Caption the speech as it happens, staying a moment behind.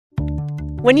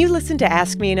When you listen to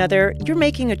Ask Me Another, you're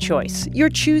making a choice. You're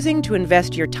choosing to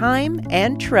invest your time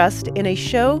and trust in a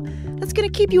show that's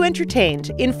going to keep you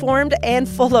entertained, informed, and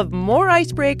full of more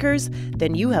icebreakers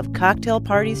than you have cocktail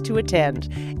parties to attend.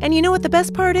 And you know what the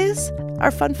best part is? Our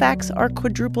fun facts are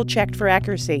quadruple checked for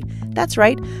accuracy. That's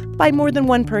right, by more than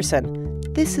one person.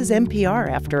 This is NPR,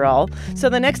 after all. So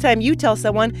the next time you tell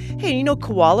someone, hey, you know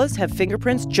koalas have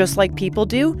fingerprints just like people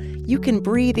do, you can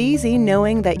breathe easy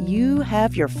knowing that you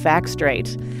have your facts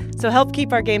straight. So help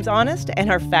keep our games honest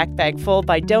and our fact bag full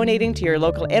by donating to your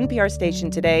local NPR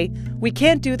station today. We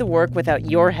can't do the work without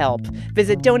your help.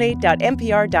 Visit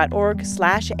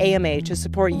donate.npr.org/AMA to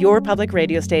support your public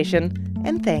radio station.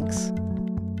 And thanks.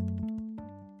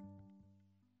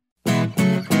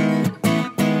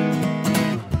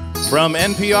 From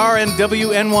NPR and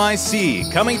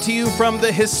WNYC, coming to you from the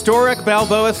historic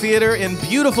Balboa Theater in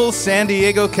beautiful San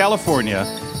Diego, California,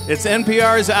 it's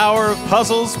NPR's hour of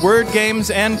puzzles, word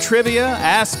games, and trivia.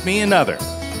 Ask Me Another.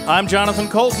 I'm Jonathan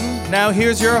Colton. Now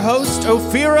here's your host,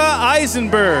 Ophira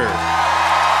Eisenberg.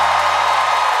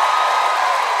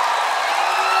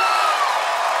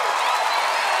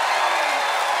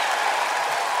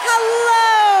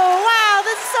 Hello! Wow,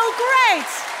 this is so great!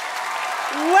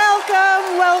 Welcome.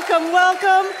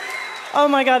 Oh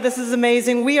my God, this is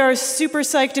amazing. We are super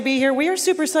psyched to be here. We are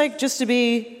super psyched just to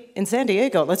be in San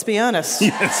Diego, let's be honest.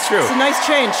 Yeah, it's true. It's a nice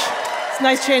change. It's a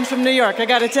nice change from New York, I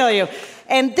gotta tell you.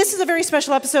 And this is a very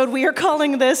special episode. We are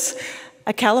calling this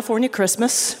A California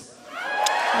Christmas.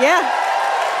 Yeah.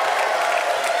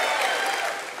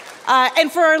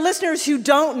 And for our listeners who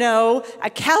don't know, a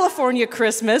California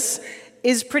Christmas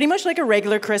is pretty much like a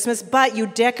regular Christmas, but you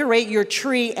decorate your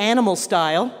tree animal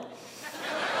style.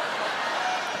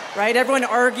 Right? Everyone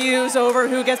argues over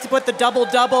who gets to put the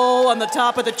double-double on the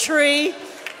top of the tree.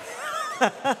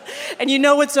 And you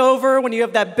know it's over when you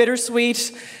have that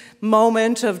bittersweet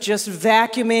moment of just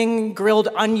vacuuming grilled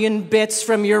onion bits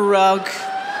from your rug.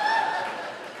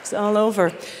 It's all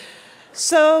over.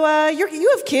 So you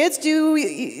have kids. Do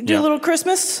you do a little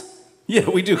Christmas? Yeah,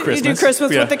 we do Christmas. You do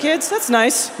Christmas with the kids? That's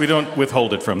nice. We don't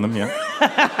withhold it from them,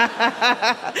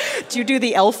 yeah. Do you do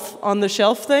the elf on the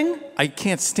shelf thing? I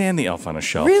can't stand the elf on a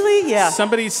shelf. Really? Yeah.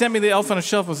 Somebody sent me the elf on a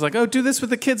shelf and was like, oh, do this with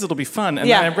the kids, it'll be fun. And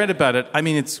then I read about it. I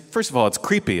mean, first of all, it's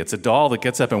creepy. It's a doll that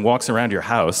gets up and walks around your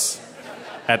house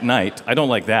at night. I don't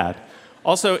like that.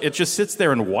 Also, it just sits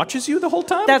there and watches you the whole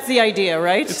time? That's the idea,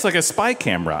 right? It's like a spy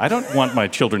camera. I don't want my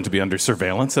children to be under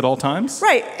surveillance at all times.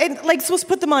 Right. And, supposed to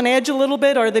put them on edge a little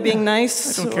bit? Are they being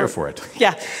nice? I don't care for it.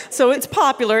 Yeah. So it's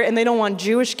popular, and they don't want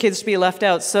Jewish kids to be left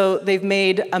out, so they've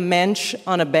made a mensch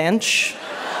on a bench.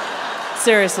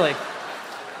 Seriously.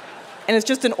 And it's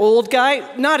just an old guy.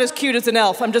 Not as cute as an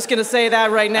elf. I'm just going to say that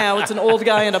right now. It's an old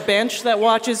guy on a bench that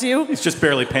watches you. He's just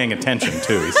barely paying attention,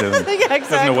 too. He says, yeah, exactly.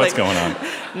 Doesn't know what's going on.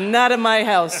 Not at my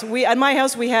house. At my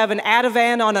house, we have an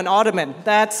Ativan on an ottoman.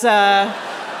 That's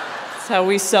how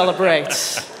we celebrate.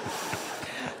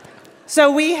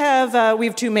 So we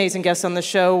have two amazing guests on the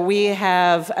show. We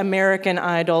have American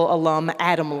Idol alum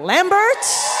Adam Lambert.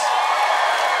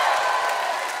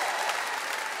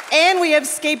 And we have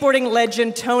skateboarding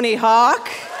legend Tony Hawk.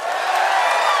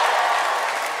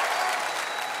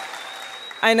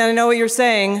 And I know what you're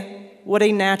saying. What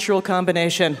a natural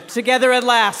combination. Together at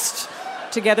last.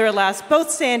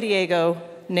 Both San Diego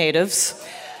natives.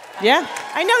 Yeah,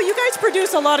 I know. You guys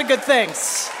produce a lot of good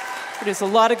things.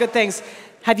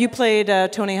 Have you played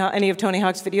any of Tony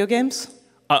Hawk's video games?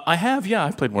 I have, yeah.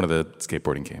 I've played one of the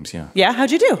skateboarding games, yeah. Yeah?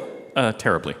 How'd you do?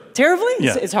 Terribly. Terribly?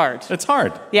 Yeah. It's hard. It's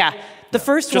hard. Yeah. The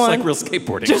first just one... like real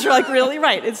skateboarding. Just like really,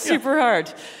 right. It's super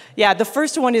hard. Yeah, the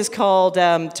first one is called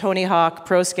Tony Hawk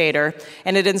Pro Skater,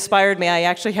 and it inspired me. I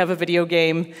actually have a video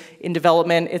game in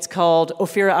development. It's called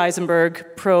Ophira Eisenberg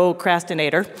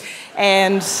Procrastinator.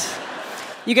 And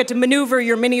you get to maneuver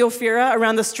your mini Ophira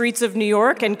around the streets of New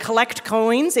York and collect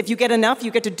coins. If you get enough,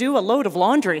 you get to do a load of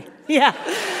laundry. Yeah.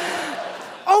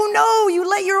 Oh no, you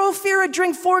let your Ophira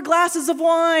drink 4 glasses of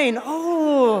wine.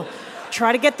 Oh...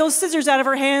 Try to get those scissors out of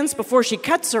her hands before she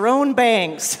cuts her own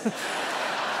bangs.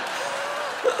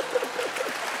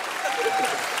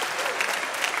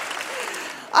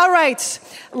 All right,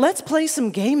 let's play some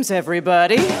games,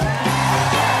 everybody.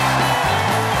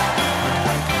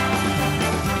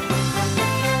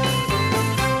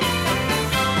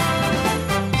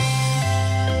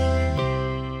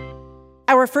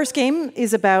 Our first game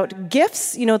is about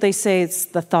gifts. You know, they say it's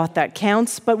the thought that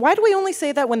counts, but why do we only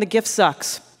say that when the gift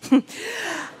sucks?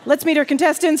 Let's meet our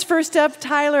contestants. First up,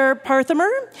 Tyler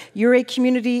Parthamer. You're a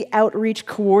community outreach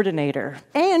coordinator,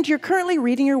 and you're currently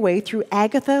reading your way through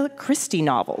Agatha Christie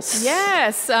novels.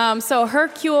 Yes. So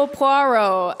Hercule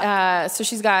Poirot. So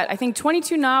she's got, I think,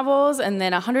 22 novels and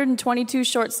then 122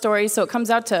 short stories. So it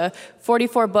comes out to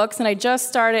 44 books. And I just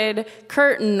started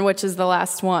Curtain, which is the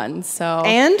last one. So.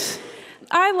 And?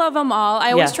 I love them all.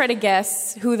 I always try to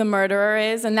guess who the murderer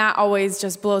is, and that always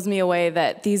just blows me away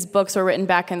that these books were written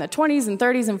back in the 20s and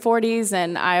 30s and 40s,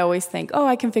 and I always think,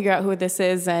 I can figure out who this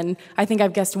is, and I think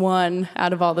I've guessed one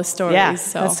out of all the stories. Yeah,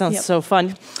 that sounds so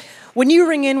fun. When you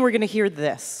ring in, we're going to hear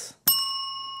this.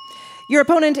 Your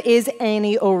opponent is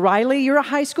Annie O'Reilly. You're a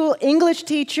high school English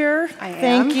teacher. I am.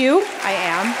 Thank you. I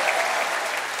am.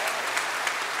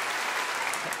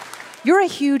 You're a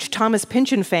huge Thomas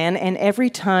Pynchon fan, and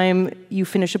every time you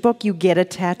finish a book, you get a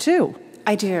tattoo.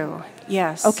 I do,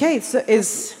 yes. Okay, so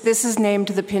This is named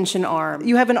the Pynchon arm.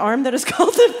 you have an arm that is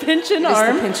called the Pynchon arm?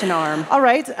 It's the Pynchon arm. All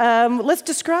right, let's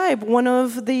describe one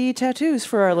of the tattoos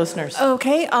for our listeners.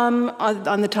 Okay, on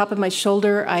the top of my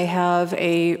shoulder, I have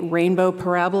a rainbow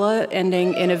parabola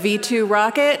ending in a V2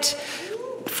 rocket.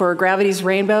 For Gravity's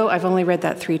Rainbow, I've only read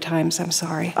that 3 times, I'm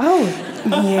sorry. Oh,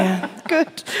 Yeah.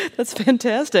 good. That's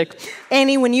fantastic.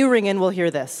 Annie, when you ring in, we'll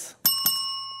hear this.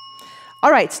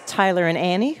 All right, Tyler and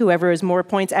Annie, whoever has more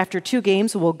points after 2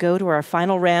 games will go to our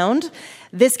final round.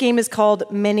 This game is called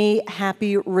Many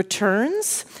Happy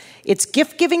Returns. It's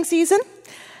gift-giving season,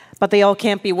 but they all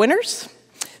can't be winners.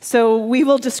 So we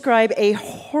will describe a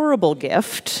horrible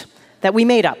gift that we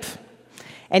made up.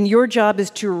 And your job is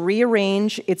to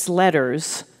rearrange its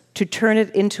letters to turn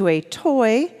it into a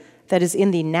toy that is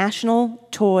in the National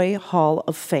Toy Hall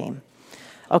of Fame.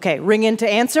 Okay, ring in to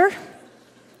answer.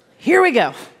 Here we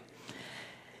go.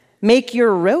 Make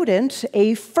your rodent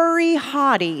a furry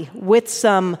hottie with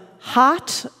some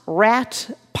hot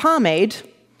rat pomade,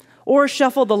 or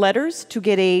shuffle the letters to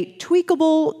get a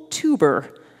tweakable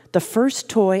tuber, the first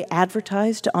toy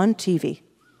advertised on TV.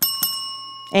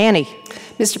 Annie.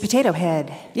 Mr. Potato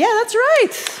Head. Yeah, that's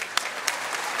right.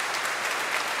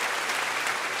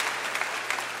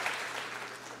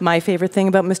 My favorite thing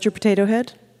about Mr. Potato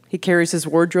Head, he carries his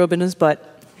wardrobe in his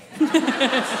butt.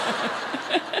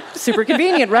 Super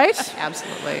convenient, right?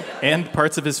 Absolutely. And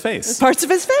parts of his face. Parts of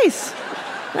his face.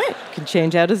 Right, can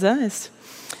change out his eyes.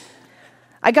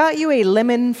 I got you a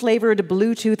lemon-flavored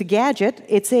Bluetooth gadget.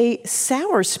 It's a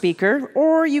sour speaker,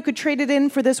 or you could trade it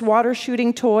in for this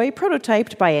water-shooting toy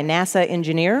prototyped by a NASA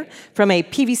engineer from a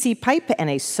PVC pipe and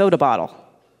a soda bottle.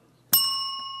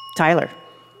 Tyler.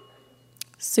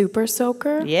 Super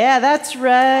Soaker? Yeah, that's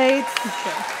right.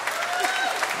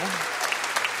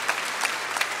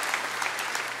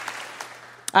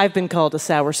 I've been called a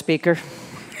sour speaker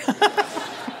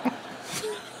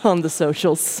on the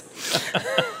socials.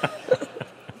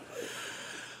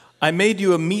 I made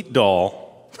you a meat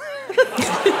doll.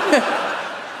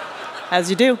 As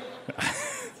you do.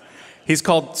 He's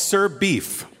called Sir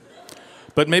Beef.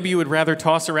 But maybe you would rather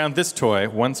toss around this toy,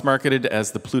 once marketed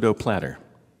as the Pluto Platter.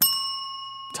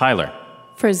 Tyler.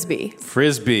 Frisbee.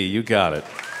 Frisbee, you got it.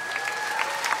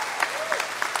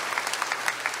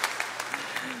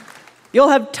 You'll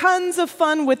have tons of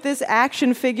fun with this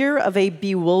action figure of a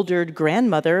bewildered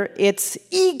grandmother. It's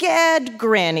Egad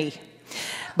Granny.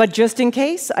 But just in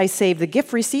case, I saved the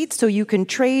gift receipt so you can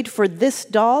trade for this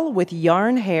doll with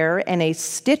yarn hair and a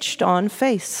stitched-on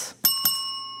face.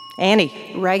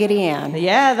 Annie. Raggedy Ann.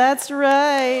 Yeah, that's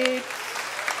right.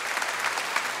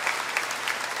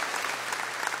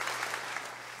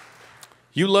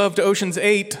 You loved Ocean's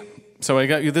 8, so I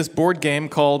got you this board game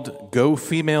called Go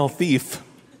Female Thief.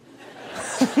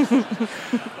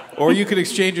 Or you could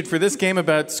exchange it for this game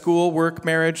about school, work,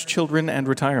 marriage, children, and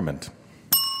retirement.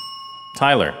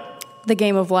 Tyler. The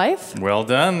Game of Life? Well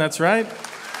done, that's right.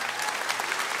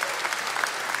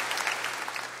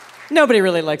 Nobody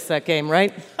really likes that game,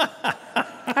 right?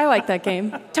 I like that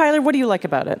game. Tyler, what do you like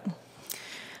about it?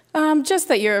 Just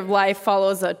that your life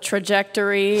follows a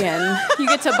trajectory and you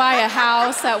get to buy a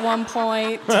house at one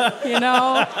point, you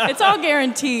know? It's all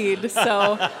guaranteed,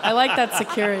 so I like that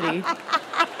security.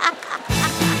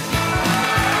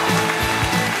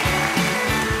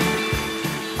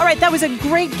 All right, that was a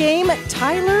great game.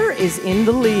 Tyler is in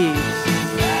the lead.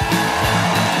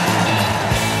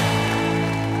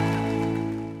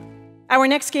 Our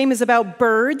next game is about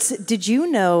birds. Did you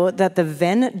know that the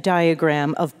Venn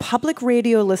diagram of public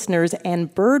radio listeners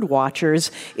and bird watchers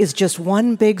is just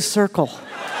one big circle?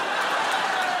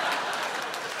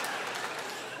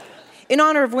 In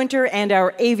honor of winter and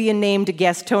our avian-named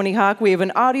guest, Tony Hawk, we have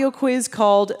an audio quiz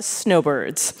called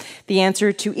Snowbirds. The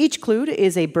answer to each clue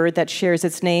is a bird that shares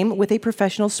its name with a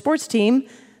professional sports team.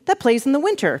 that plays in the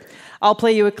winter. I'll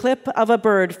play you a clip of a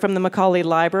bird from the Macaulay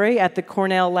Library at the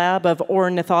Cornell Lab of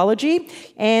Ornithology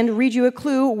and read you a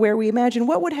clue where we imagine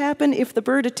what would happen if the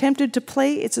bird attempted to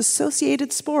play its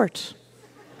associated sport.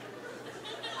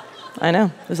 I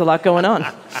know, there's a lot going on.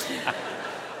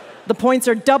 The points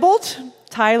are doubled.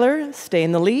 Tyler, stay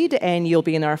in the lead, and you'll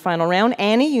be in our final round.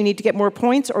 Annie, you need to get more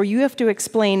points, or you have to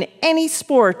explain any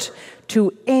sport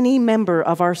to any member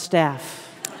of our staff.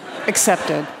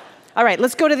 Accepted. All right,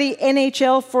 let's go to the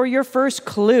NHL for your first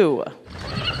clue.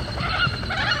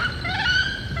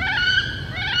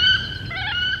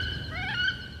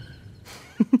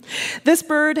 This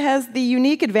bird has the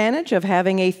unique advantage of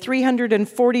having a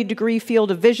 340-degree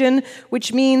field of vision,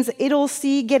 which means it'll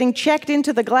see getting checked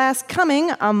into the glass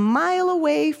coming a mile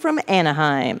away from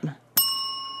Anaheim.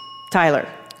 Tyler.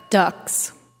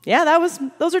 Ducks. Yeah,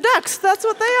 those are ducks. That's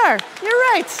what they are. You're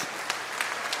right.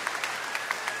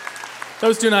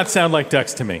 Those do not sound like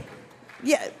ducks to me.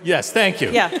 Yeah. Yes, thank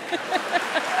you. Yeah.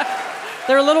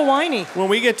 They're a little whiny. When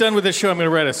we get done with this show, I'm going to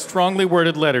write a strongly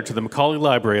worded letter to the Macaulay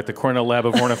Library at the Cornell Lab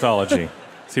of Ornithology.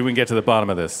 See if we can get to the bottom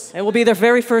of this. It will be their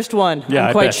very first one, yeah,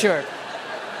 I'm quite sure.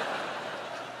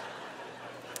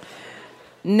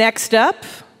 Next up,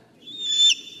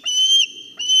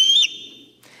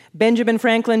 Benjamin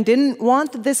Franklin didn't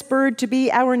want this bird to be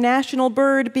our national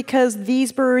bird because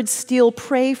these birds steal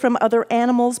prey from other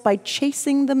animals by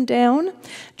chasing them down,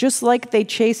 just like they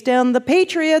chased down the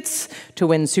Patriots to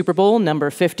win Super Bowl number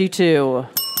 52.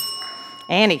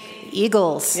 Annie.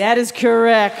 Eagles. That is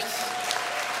correct.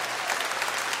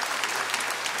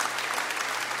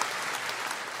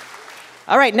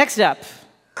 All right, next up.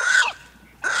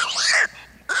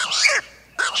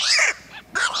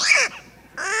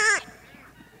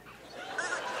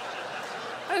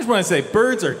 I just want to say,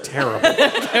 birds are terrible.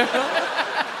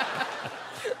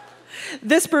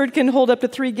 This bird can hold up to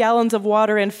 3 gallons of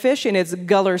water and fish in its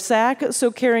guller sack,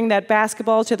 so carrying that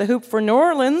basketball to the hoop for New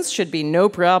Orleans should be no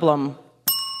problem.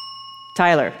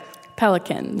 Tyler.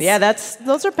 Pelicans. Yeah,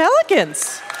 those are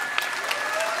pelicans.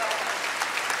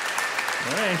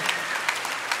 All right.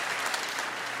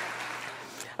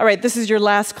 All right, this is your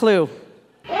last clue.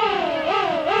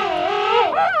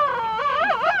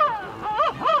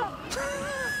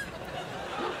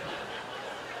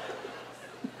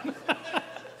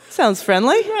 Sounds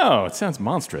friendly. No, it sounds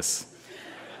monstrous.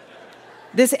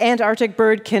 This Antarctic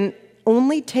bird can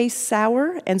only taste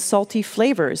sour and salty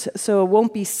flavors, so it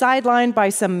won't be sidelined by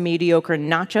some mediocre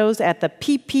nachos at the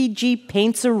PPG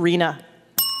Paints Arena.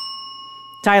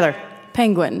 Tyler.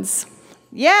 Penguins.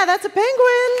 Yeah, that's a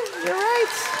penguin. You're right.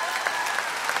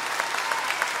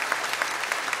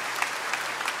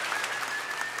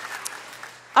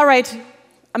 All right.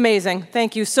 Amazing.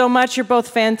 Thank you so much. You're both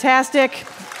fantastic.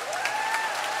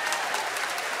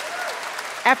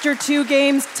 After 2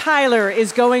 games, Tyler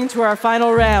is going to our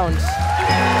final round.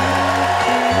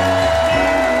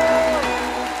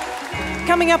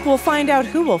 Coming up, we'll find out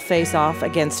who will face off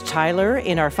against Tyler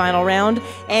in our final round.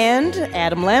 And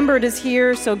Adam Lambert is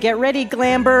here, so get ready,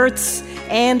 Glamberts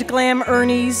and Glam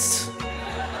Ernies.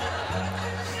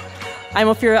 I'm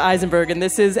Ophira Eisenberg, and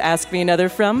this is Ask Me Another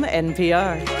from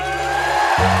NPR.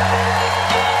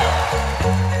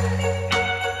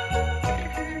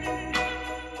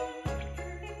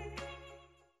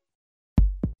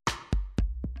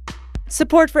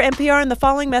 Support for NPR and the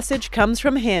following message comes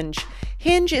from Hinge.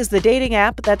 Hinge is the dating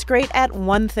app that's great at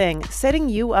one thing, setting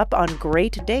you up on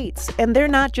great dates. And they're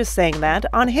not just saying that.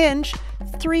 On Hinge,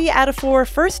 3 out of 4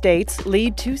 first dates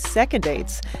lead to second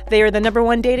dates. They are the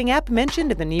 #1 dating app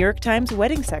mentioned in the New York Times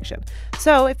wedding section.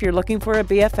 So if you're looking for a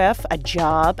BFF, a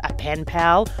job, a pen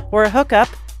pal, or a hookup,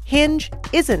 Hinge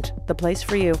isn't the place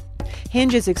for you.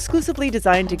 Hinge is exclusively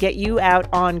designed to get you out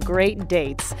on great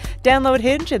dates. Download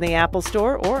Hinge in the Apple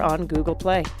Store or on Google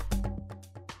Play.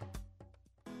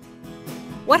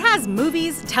 What has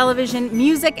movies, television,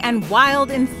 music, and wild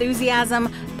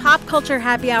enthusiasm? Pop Culture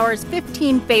Happy Hour's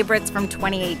 15 favorites from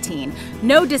 2018.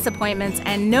 No disappointments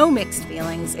and no mixed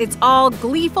feelings. It's all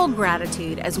gleeful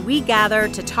gratitude as we gather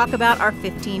to talk about our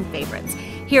 15 favorites.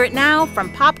 Hear it now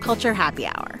from Pop Culture Happy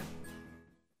Hour.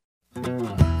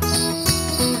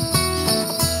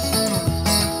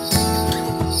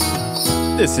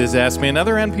 This is Ask Me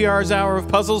Another, NPR's hour of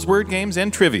puzzles, word games,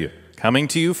 and trivia, coming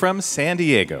to you from San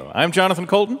Diego. I'm Jonathan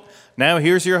Colton. Now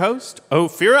here's your host,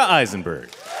 Ophira Eisenberg.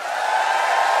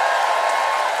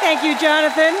 Thank you,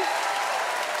 Jonathan.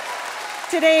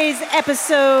 Today's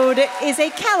episode is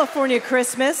a California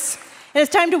Christmas, And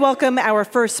it's time to welcome our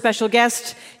first special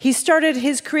guest. He started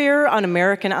his career on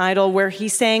American Idol, where he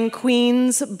sang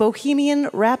Queen's Bohemian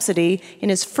Rhapsody in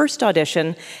his first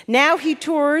audition. Now he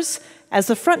tours as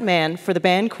the frontman for the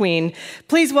band Queen.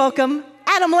 Please welcome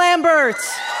Adam Lambert.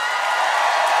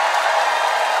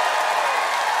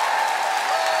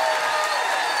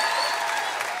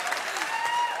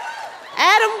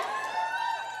 Adam,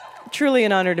 truly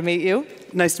an honor to meet you.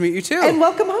 Nice to meet you, too. And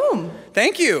welcome home.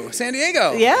 Thank you. San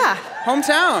Diego. Yeah.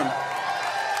 Hometown.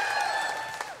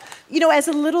 You know, as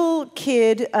a little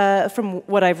kid, from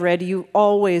what I've read, you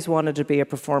always wanted to be a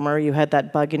performer. You had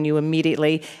that bug in you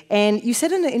immediately. And you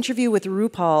said in an interview with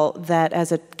RuPaul that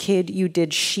as a kid you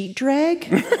did sheet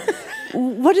drag.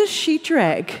 What is sheet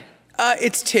drag?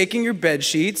 It's taking your bed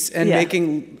sheets and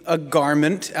making a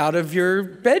garment out of your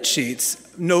bed sheets.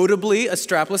 Notably, a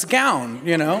strapless gown,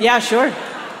 you know? Yeah, sure.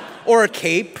 Or a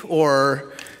cape,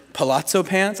 or palazzo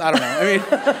pants. I don't know. I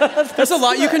mean, there's a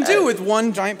lot you can do with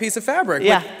one giant piece of fabric.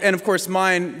 Yeah. And of course,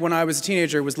 mine, when I was a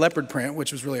teenager, was leopard print,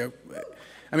 which was really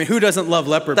who doesn't love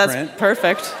leopard print? That's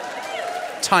perfect.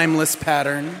 Timeless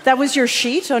pattern. That was your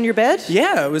sheet on your bed?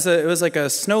 Yeah, it was like a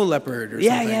snow leopard or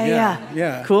something.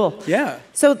 Yeah. Cool. Yeah.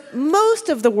 So most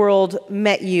of the world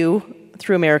met you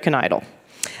through American Idol.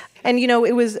 And, you know,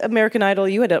 it was American Idol.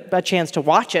 You had a chance to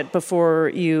watch it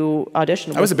before you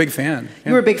auditioned. I was a big fan. Yeah.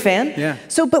 You were a big fan? Yeah.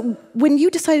 So, but when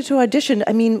you decided to audition,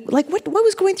 I mean, like, what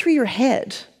was going through your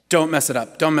head? Don't mess it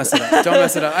up. Don't mess it up. Don't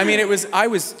mess it up. I mean, I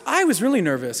was really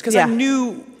nervous because I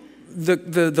knew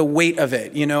the weight of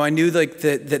it. You know, I knew like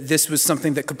that this was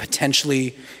something that could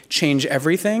potentially change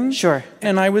everything. Sure.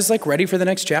 And I was like ready for the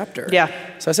next chapter. Yeah.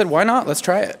 So I said, why not? Let's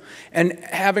try it. And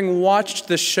having watched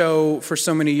the show for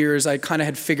so many years, I kind of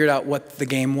had figured out what the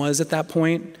game was at that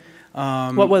point.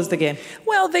 What was the game?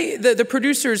 Well, the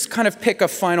producers kind of pick a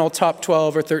final top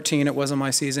 12 or 13, it was on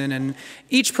my season, and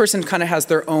each person kind of has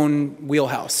their own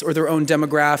wheelhouse or their own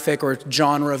demographic or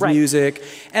genre of music.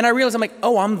 And I realized, I'm like,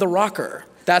 oh, I'm the rocker.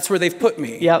 That's where they've put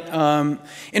me. Yep.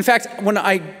 In fact, when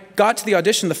I got to the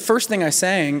audition, the first thing I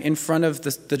sang in front of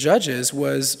the judges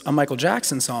was a Michael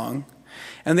Jackson song.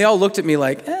 And they all looked at me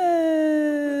like,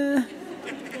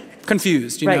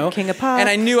 confused, you know? King of Pop. And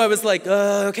I knew I was like,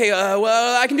 okay,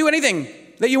 well, I can do anything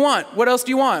that you want. What else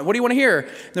do you want? What do you want to hear?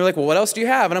 And they're like, well, what else do you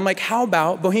have? And I'm like, how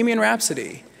about Bohemian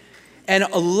Rhapsody? And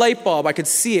a light bulb, I could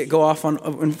see it go off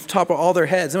on top of all their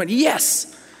heads. I went,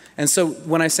 yes! And so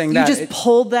when I sang that... You just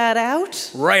pulled that out?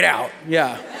 Right out,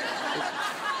 yeah.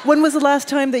 When was the last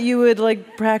time that you would,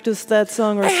 like, practice that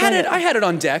song or sing it? I had it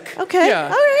on deck. Okay, yeah. all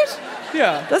right.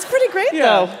 Yeah. That's pretty great,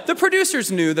 though. The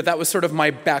producers knew that was sort of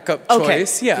my backup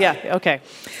choice. Yeah, okay.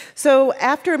 So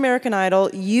after American Idol,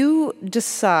 you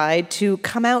decide to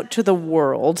come out to the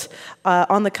world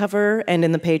on the cover and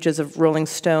in the pages of Rolling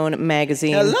Stone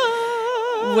magazine.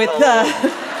 Hello! With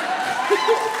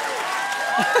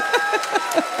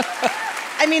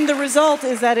I mean, the result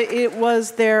is that it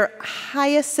was their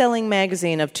highest-selling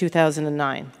magazine of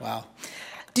 2009. Wow.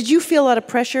 Did you feel a lot of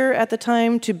pressure at the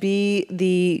time to be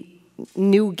the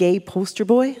new gay poster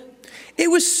boy?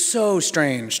 It was so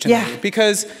strange to me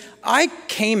because I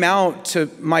came out to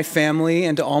my family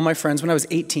and to all my friends when I was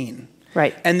 18.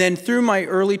 Right. And then through my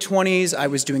early 20s, I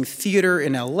was doing theater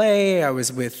in LA. I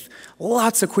was with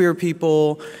lots of queer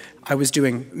people. I was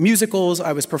doing musicals.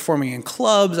 I was performing in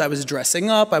clubs. I was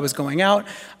dressing up. I was going out.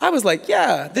 I was like,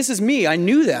 yeah, this is me. I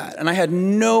knew that. And I had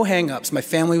no hang-ups. My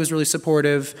family was really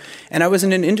supportive. And I was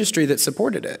in an industry that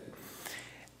supported it.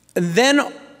 And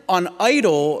then on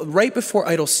Idol, right before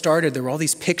Idol started, there were all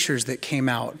these pictures that came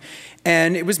out.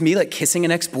 And it was me like kissing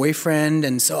an ex-boyfriend.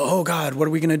 And so, oh God, what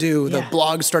are we going to do? The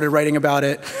blog started writing about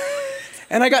it.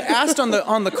 And I got asked on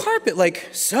the carpet, like,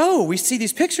 so we see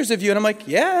these pictures of you. And I'm like,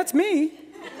 yeah, that's me.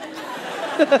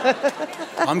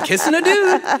 I'm kissing a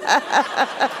dude.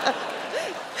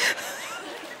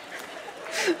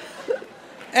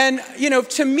 And, you know,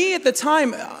 to me at the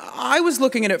time, I was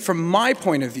looking at it from my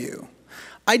point of view.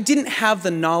 I didn't have the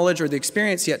knowledge or the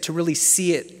experience yet to really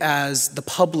see it as the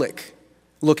public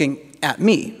looking at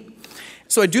me.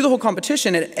 So I do the whole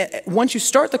competition, and once you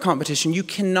start the competition, you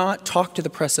cannot talk to the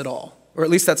press at all. Or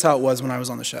at least that's how it was when I was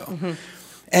on the show. Mm-hmm.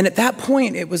 And at that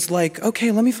point, it was like, okay,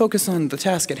 let me focus on the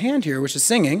task at hand here, which is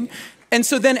singing. And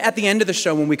so then at the end of the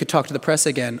show, when we could talk to the press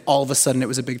again, all of a sudden it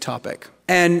was a big topic.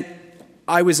 And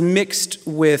I was mixed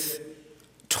with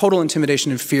total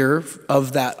intimidation and fear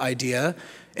of that idea,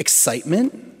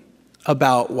 excitement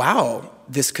about, wow,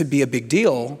 this could be a big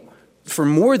deal for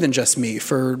more than just me,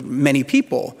 for many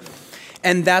people.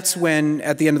 And that's when,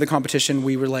 at the end of the competition,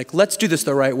 we were like, let's do this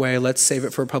the right way. Let's save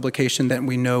it for a publication that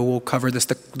we know will cover this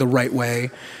the right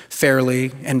way,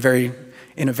 fairly, and very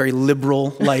in a very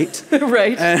liberal light.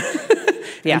 Right.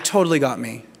 And totally got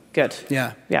me. Good.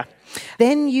 Yeah. Yeah.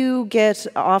 Then you get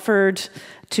offered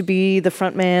to be the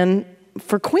front man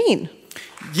for Queen.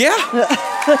 Yeah.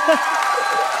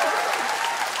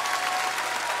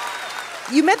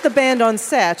 You met the band on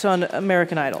set on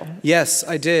American Idol. Yes,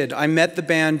 I did. I met the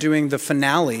band doing the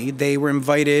finale. They were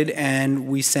invited, and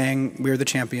we sang We're the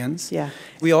Champions. Yeah.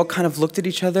 We all kind of looked at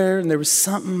each other, and there was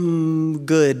something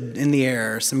good in the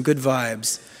air, some good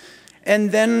vibes.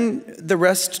 And then the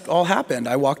rest all happened.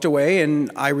 I walked away,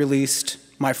 and I released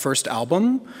my first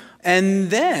album. And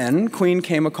then Queen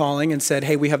came a-calling and said,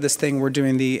 hey, we have this thing. We're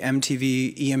doing the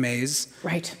MTV EMAs.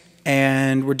 Right.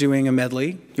 And we're doing a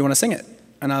medley. You want to sing it?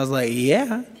 And I was like,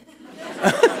 yeah.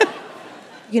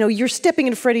 You know, you're stepping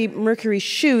in Freddie Mercury's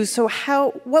shoes, so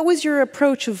what was your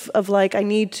approach of like, I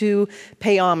need to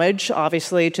pay homage,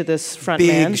 obviously, to this front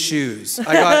man? Big shoes.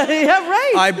 I got, yeah,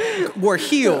 right. I wore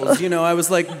heels, I was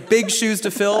like, big shoes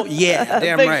to fill? Yeah,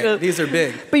 damn right. Shoes. These are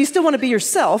big. But you still want to be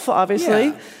yourself, obviously.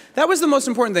 Yeah. That was the most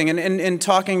important thing. And in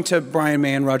talking to Brian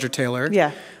May and Roger Taylor,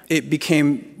 it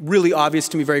became really obvious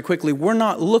to me very quickly, we're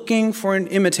not looking for an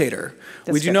imitator.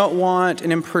 We do not want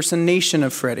an impersonation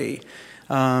of Freddie.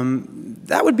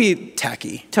 That would be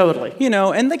tacky. Totally.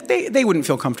 And like they wouldn't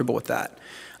feel comfortable with that.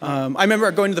 I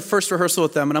remember going to the first rehearsal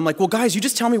with them, and I'm like, well, guys, you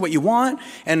just tell me what you want,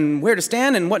 and where to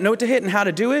stand, and what note to hit, and how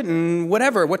to do it, and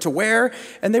whatever, what to wear.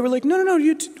 And they were like, no,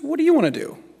 what do you want to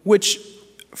do? Which,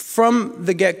 from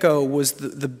the get-go, was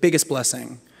the biggest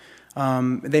blessing.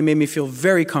 They made me feel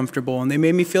very comfortable, and they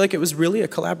made me feel like it was really a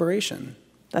collaboration.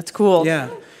 That's cool. Yeah.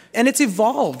 And it's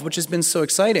evolved, which has been so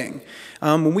exciting.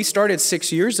 When we started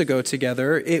 6 years ago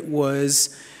together, it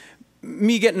was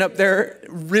me getting up there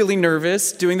really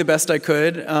nervous, doing the best I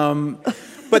could.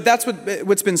 But that's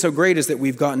what's been so great is that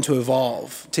we've gotten to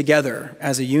evolve together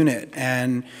as a unit.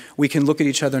 And we can look at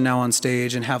each other now on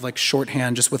stage and have like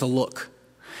shorthand just with a look.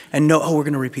 And know, we're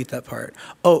going to repeat that part.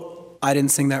 Oh, I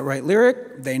didn't sing that right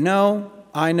lyric. They know.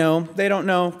 I know. They don't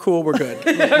know. Cool, we're good.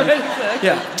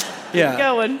 Exactly. Yeah.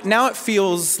 Going. Now it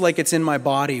feels like it's in my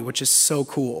body, which is so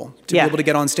cool to be able to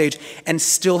get on stage and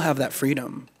still have that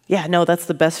freedom. Yeah, no, that's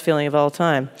the best feeling of all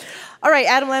time. All right,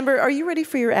 Adam Lambert, are you ready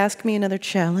for your Ask Me Another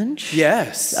challenge?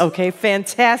 Yes. Okay,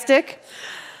 fantastic.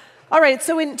 All right,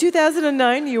 so in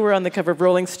 2009, you were on the cover of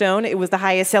Rolling Stone. It was the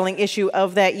highest-selling issue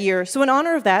of that year. So in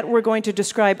honor of that, we're going to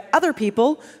describe other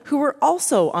people who were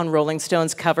also on Rolling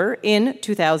Stone's cover in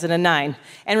 2009.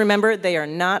 And remember, they are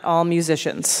not all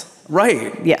musicians.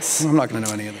 Right. Yes. I'm not going to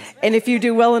know any of them. And if you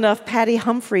do well enough, Patty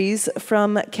Humphreys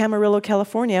from Camarillo,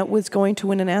 California, was going to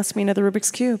win an Ask Me Another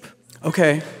Rubik's Cube.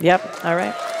 Okay. Yep. All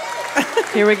right.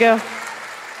 Here we go.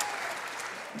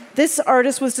 This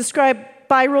artist was described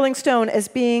by Rolling Stone as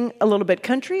being a little bit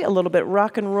country, a little bit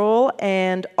rock and roll,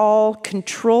 and all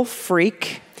control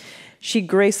freak. She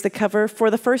graced the cover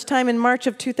for the first time in March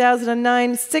of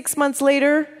 2009. 6 months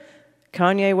later,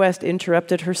 Kanye West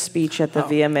interrupted her speech at the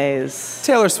VMAs.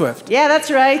 Taylor Swift. Yeah,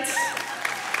 that's right.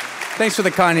 Thanks for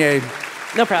the Kanye.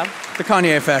 No problem. The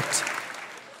Kanye effect.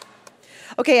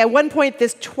 Okay, at one point,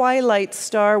 this Twilight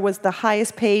star was the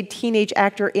highest paid teenage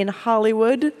actor in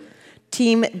Hollywood.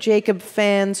 Team Jacob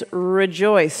fans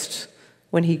rejoiced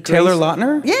when he graced... Taylor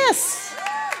Lautner? Yes!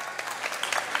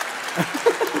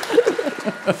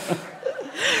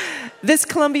 This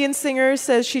Colombian singer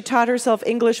says she taught herself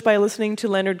English by listening to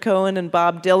Leonard Cohen and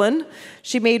Bob Dylan.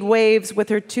 She made waves with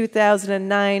her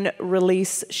 2009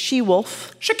 release,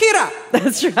 She-Wolf. Shakira!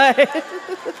 That's right.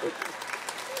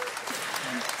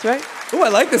 That's right. Oh, I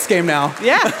like this game now.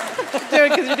 Yeah,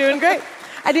 because you're doing great.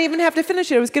 I didn't even have to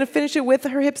finish it. I was going to finish it with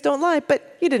Her Hips Don't Lie,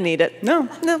 but you didn't need it. No,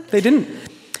 they didn't.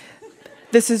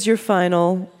 This is your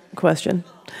final question.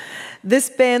 This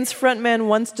band's frontman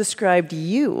once described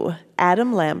you,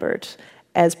 Adam Lambert,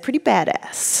 as pretty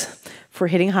badass for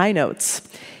hitting high notes.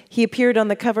 He appeared on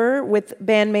the cover with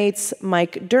bandmates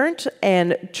Mike Dirnt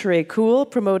and Trey Cool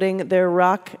promoting their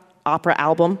rock opera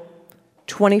album,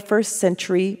 21st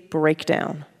Century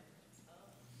Breakdown.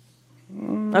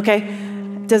 Okay.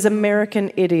 Does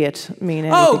American Idiot mean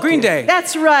anything? Oh, Green Day.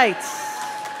 That's right.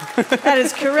 That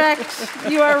is correct.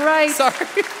 You are right. Sorry.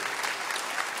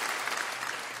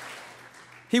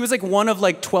 He was like one of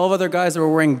like 12 other guys that were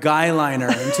wearing guy liner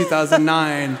in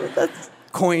 2009.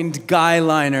 Coined guy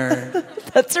liner.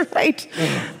 That's right.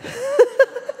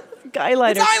 Guy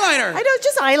liner. It's eyeliner. I know, it's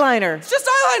just eyeliner. It's just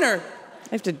eyeliner. I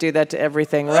have to do that to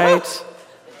everything, right?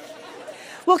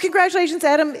 Well, congratulations,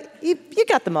 Adam. You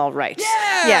got them all right.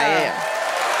 Yeah.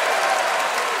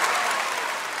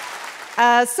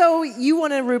 So you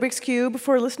won a Rubik's Cube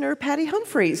for listener Patty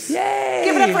Humphreys. Yay!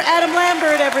 Give it up for Adam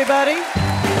Lambert, everybody.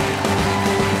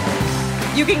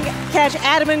 You can catch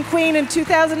Adam and Queen in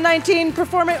 2019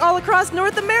 performing all across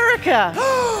North America.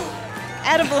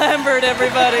 Adam Lambert,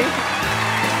 everybody.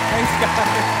 Thanks,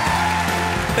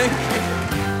 guys. Thank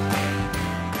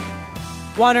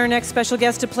you. Want our next special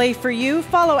guest to play for you?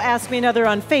 Follow Ask Me Another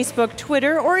on Facebook,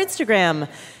 Twitter, or Instagram.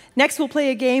 Next, we'll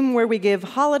play a game where we give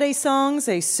holiday songs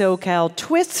a SoCal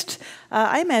twist.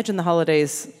 I imagine the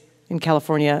holidays in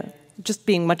California just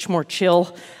being much more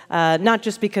chill, not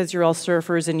just because you're all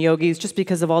surfers and yogis, just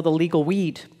because of all the legal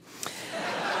weed.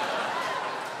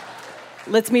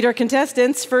 Let's meet our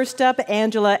contestants. First up,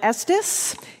 Angela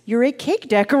Estes. You're a cake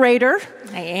decorator.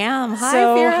 I am.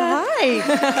 Hi, Vera.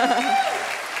 Hi.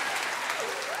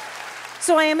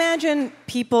 So I imagine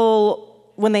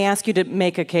people, when they ask you to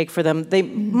make a cake for them, they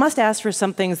must ask for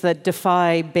some things that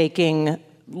defy baking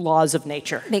laws of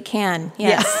nature. They can,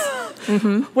 yes.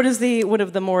 Mm-hmm. What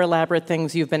of the more elaborate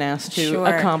things you've been asked to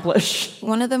accomplish?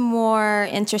 One of the more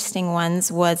interesting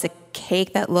ones was a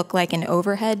cake that looked like an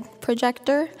overhead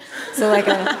projector. So like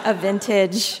a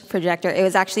vintage projector. It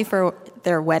was actually for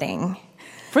their wedding.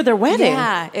 For their wedding?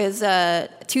 Yeah, it was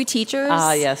 2 teachers.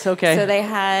 Ah, yes, okay. So they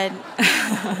had...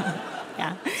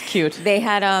 Yeah, it's cute. They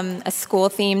had a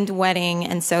school-themed wedding,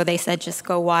 and so they said, just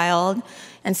go wild.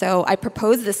 And so I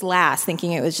proposed this last,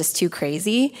 thinking it was just too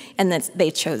crazy, and then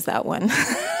they chose that one.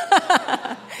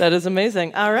 That is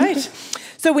amazing. All right.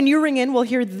 So when you ring in, we'll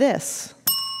hear this.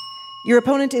 Your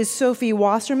opponent is Sophie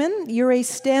Wasserman. You're a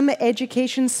STEM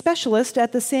education specialist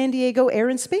at the San Diego Air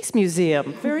and Space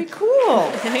Museum. Very cool.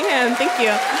 I am. Thank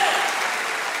you.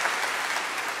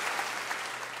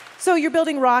 So you're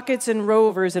building rockets and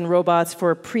rovers and robots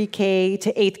for pre-K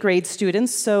to 8th grade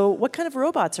students. So what kind of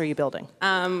robots are you building?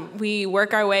 We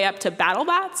work our way up to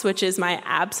BattleBots, which is my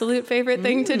absolute favorite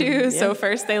thing to do. Yeah. So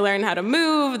first they learn how to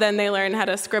move, then they learn how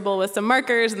to scribble with some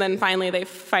markers, and then finally they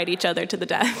fight each other to the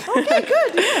death. Okay,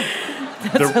 good.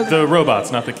 Yeah. The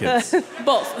robots, not the kids.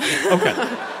 Both. Okay.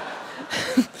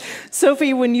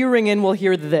 Sophie, when you ring in, we'll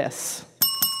hear this.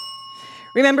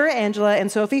 Remember, Angela and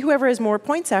Sophie, whoever has more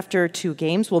points after 2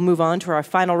 games will move on to our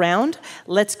final round.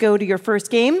 Let's go to your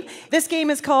first game. This game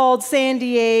is called San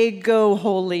Diego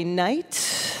Holy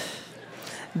Night.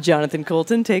 Jonathan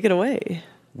Coulton, take it away.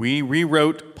 We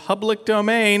rewrote public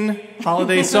domain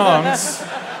holiday songs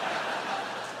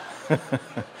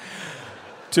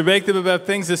to make them about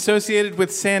things associated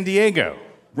with San Diego.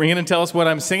 Ring in and tell us what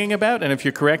I'm singing about, and if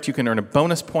you're correct, you can earn a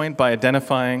bonus point by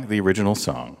identifying the original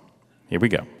song. Here we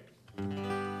go.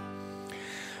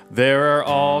 There are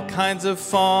all kinds of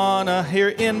fauna here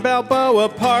in Balboa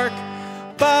Park.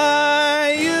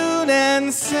 Bayou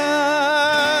and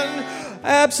sun.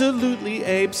 Absolutely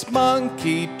apes,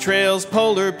 monkey trails,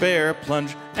 polar bear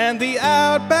plunge, and the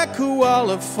outback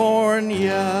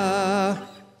California.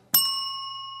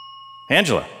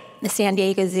 Angela. The San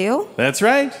Diego Zoo. That's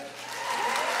right.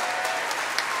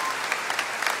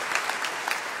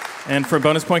 And for a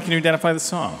bonus point, can you identify the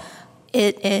song?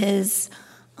 It is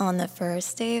On the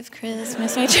First Day of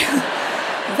Christmas. Is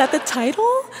that the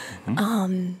title?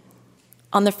 Mm-hmm.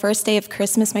 On the First Day of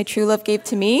Christmas, my true love gave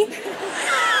to me.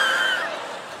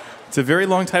 It's a very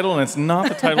long title, and it's not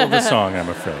the title of the song, I'm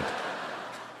afraid.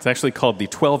 It's actually called The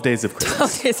 12 Days of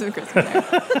Christmas. 12 Days of Christmas.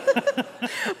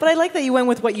 But I like that you went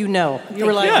with what you know. You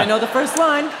were like, yeah. I know the first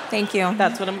line. Thank you.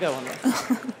 That's what I'm going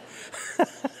with.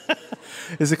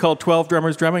 Is it called 12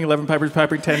 Drummers Drumming, 11 Pipers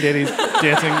Piping, 10 Ladies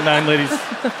Dancing, 9 Ladies?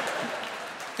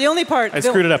 The only part... I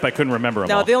screwed it up. I couldn't remember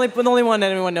them all. The only one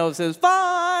that anyone knows is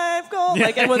 5 gold.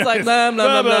 Like everyone's like, blah,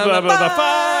 blah, blah, blah, blah, blah,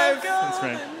 5 gold. That's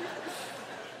right.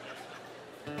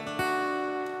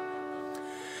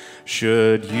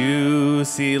 Should you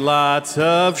see lots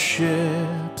of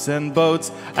ships and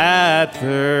boats at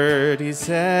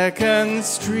 32nd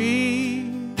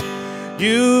Street,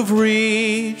 you've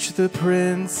reached the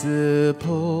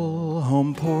principal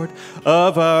home port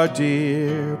of our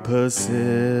dear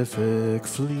Pacific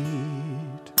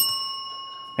Fleet.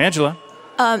 Angela?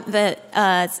 The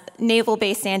Naval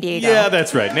Base San Diego. Yeah,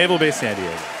 that's right. Naval Base San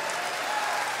Diego.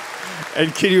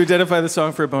 And can you identify the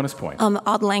song for a bonus point?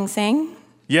 Auld Lang Syne.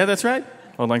 Yeah, that's right.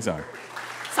 Auld Lang Syne.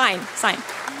 Sign.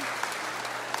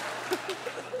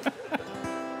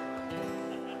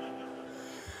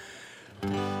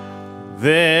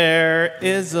 There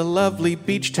is a lovely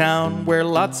beach town where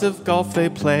lots of golf they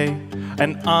play,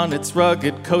 and on its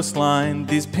rugged coastline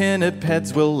these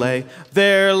pinnipeds will lay.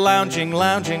 They're lounging,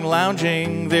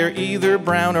 they're either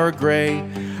brown or gray,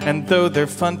 and though they're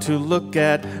fun to look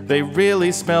at, they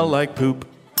really smell like poop.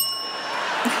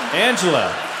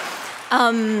 Angela.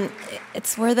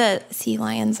 It's where the sea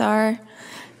lions are,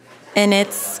 and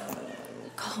it's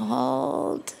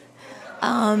called...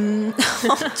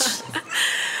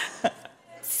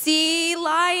 Sea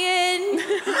lion.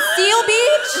 Seal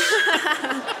beach.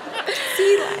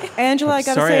 Sea lion. Angela, I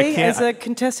gotta say, as a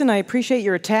contestant, I appreciate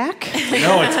your attack.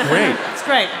 No, it's great. It's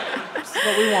great. That's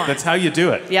what we want. That's how you do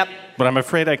it. Yep. But I'm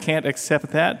afraid I can't accept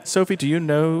that. Sophie, do you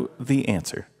know the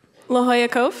answer? La Jolla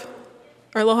Cove?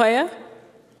 Or La Jolla?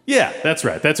 Yeah, that's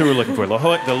right. That's what we're looking for.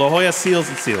 The La Jolla Seals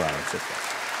and Sea Lions.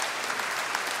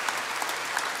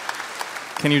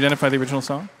 Can you identify the original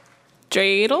song?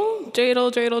 Dreidel?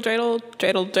 Dreidel, dreidel, dreidel,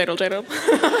 dreidel, dreidel, dreidel.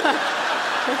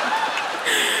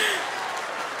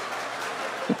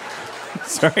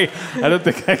 Sorry, I don't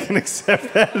think I can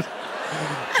accept that.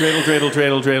 Dreidel, dreidel,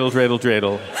 dreidel, dreidel, dreidel,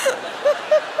 dreidel.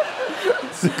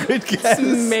 It's a good guess.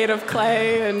 It's made of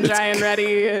clay and dry and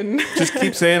ready and... Just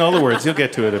keep saying all the words. You'll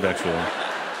get to it eventually.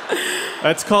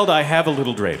 It's called I Have a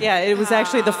Little Dreidel. Yeah, it was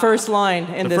actually the first line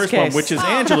in this case. The first one, which is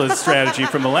Angela's strategy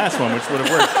from the last one, which would have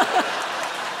worked.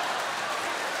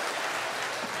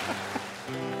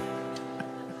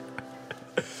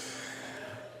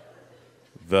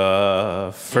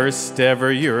 The first ever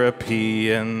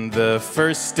European, the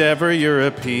first ever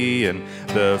European,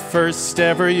 the first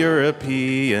ever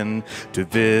European to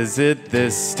visit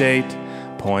this state.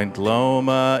 Point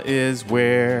Loma is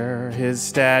where his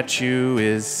statue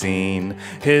is seen.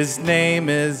 His name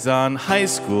is on high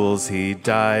schools. He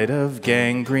died of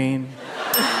gangrene.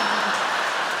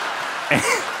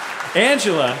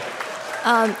 Angela.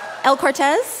 El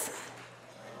Cortez?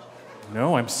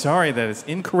 No, I'm sorry. That is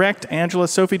incorrect. Angela,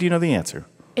 Sophie, do you know the answer?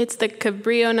 It's the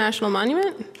Cabrillo National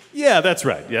Monument? Yeah, that's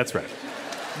right. Yeah, that's right.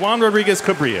 Juan Rodriguez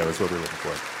Cabrillo is what we're looking for.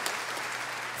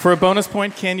 For a bonus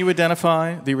point, can you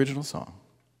identify the original song?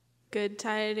 Good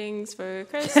tidings for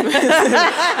Christmas.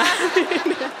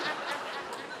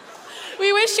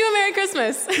 We wish you a Merry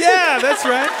Christmas. Yeah, that's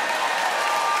right.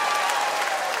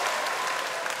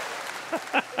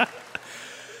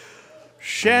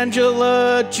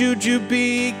 Shangela,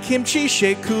 Jujube, Kimchi,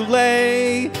 Shea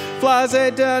Coulee,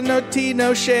 Flaze da Noti,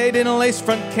 no shade, in a lace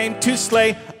front came to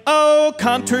slay. Oh,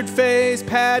 contoured face,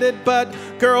 padded butt,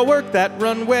 girl work that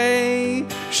runway.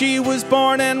 She was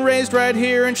born and raised right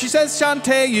here, and she says,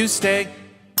 Shantae, you stay.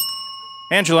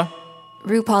 Angela.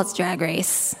 RuPaul's Drag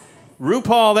Race.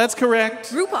 RuPaul, that's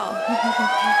correct. RuPaul.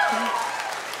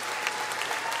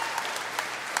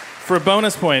 For a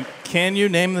bonus point, can you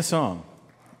name the song?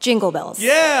 Jingle Bells.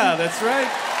 Yeah, that's right.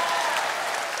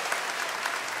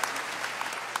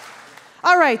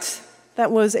 All right,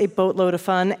 that was a boatload of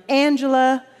fun.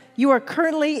 Angela, you are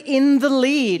currently in the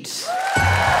lead.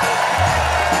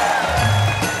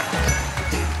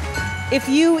 If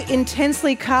you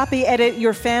intensely copy edit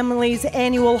your family's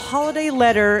annual holiday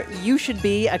letter, you should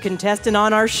be a contestant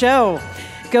on our show.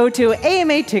 Go to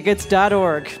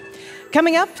amatickets.org.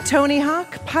 Coming up, Tony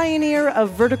Hawk, pioneer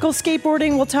of vertical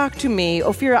skateboarding, will talk to me,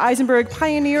 Ophira Eisenberg,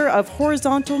 pioneer of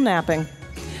horizontal napping.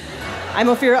 I'm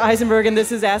Ophira Eisenberg, and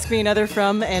this is Ask Me Another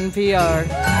from NPR.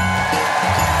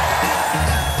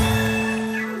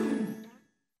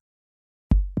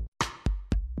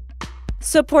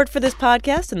 Support for this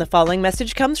podcast and the following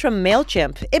message comes from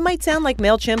MailChimp. It might sound like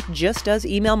MailChimp just does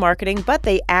email marketing, but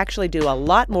they actually do a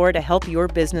lot more to help your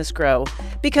business grow.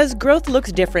 Because growth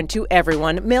looks different to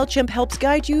everyone, MailChimp helps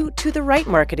guide you to the right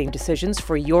marketing decisions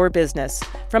for your business.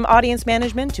 From audience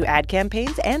management to ad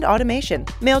campaigns and automation,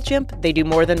 MailChimp, they do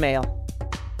more than mail.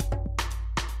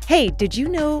 Hey, did you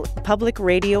know public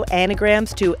radio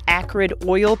anagrams to Acrid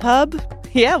Oil Pub?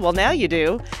 Yeah, well, now you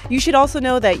do. You should also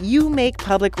know that you make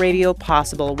public radio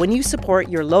possible when you support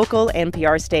your local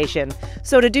NPR station.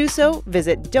 So to do so,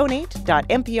 visit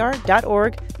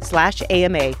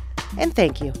donate.npr.org/AMA. And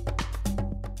thank you.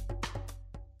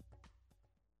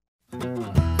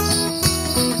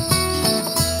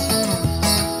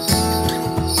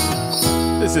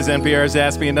 This is NPR's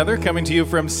Ask Me Another, coming to you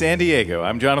from San Diego.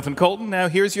 I'm Jonathan Colton. Now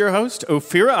here's your host,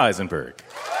 Ophira Eisenberg.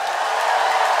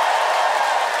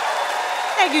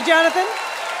 Thank you, Jonathan.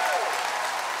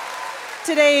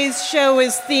 Today's show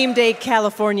is themed a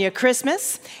California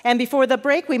Christmas. And before the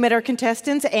break, we met our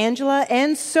contestants, Angela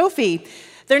and Sophie.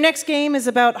 Their next game is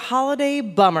about holiday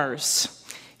bummers.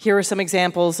 Here are some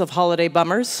examples of holiday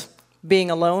bummers: being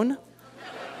alone,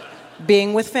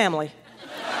 being with family.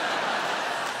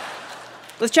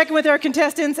 Let's check in with our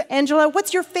contestants. Angela,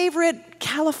 what's your favorite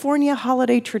California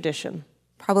holiday tradition?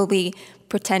 Probably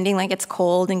pretending like it's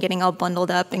cold and getting all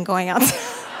bundled up and going outside.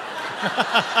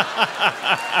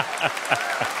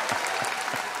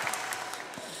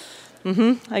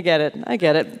 I get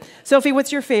it. Sophie,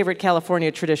 what's your favorite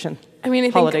California tradition? I mean, I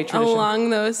holiday think tradition? Along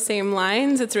those same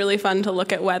lines, it's really fun to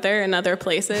look at weather in other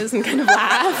places and kind of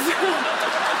laugh.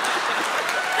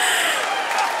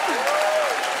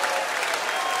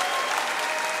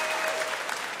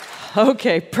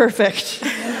 Okay, perfect.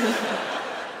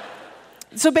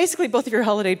 So basically, both of your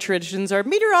holiday traditions are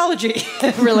meteorology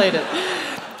related.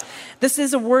 This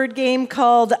is a word game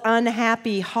called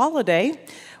Unhappy Holiday.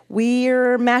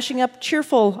 We're mashing up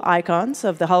cheerful icons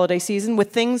of the holiday season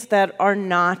with things that are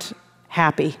not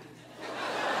happy.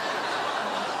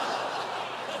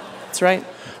 That's right.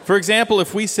 For example,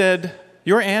 if we said,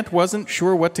 your aunt wasn't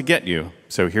sure what to get you,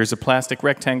 so here's a plastic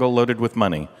rectangle loaded with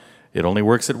money. It only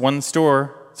works at one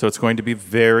store, so it's going to be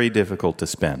very difficult to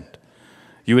spend.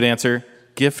 You would answer,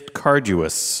 gift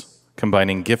carduous,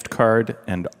 combining gift card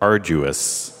and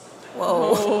arduous.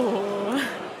 Whoa.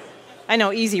 I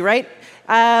know, easy, right?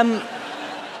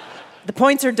 The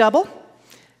points are double.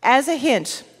 As a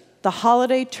hint, the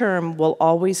holiday term will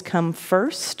always come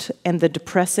first, and the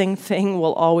depressing thing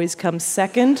will always come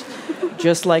second,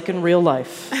 just like in real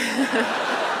life.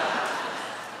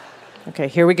 Okay,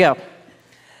 here we go.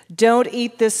 Don't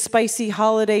eat this spicy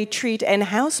holiday treat and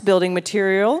house-building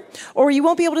material, or you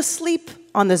won't be able to sleep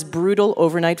on this brutal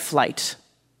overnight flight.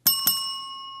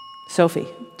 Sophie.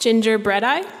 Gingerbread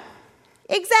eye?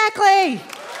 Exactly!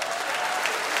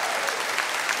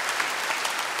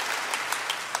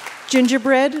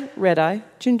 Gingerbread, red eye,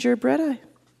 gingerbread eye.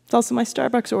 It's also my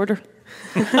Starbucks order.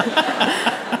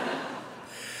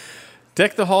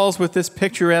 Deck the halls with this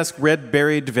picturesque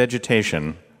red-berried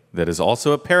vegetation that is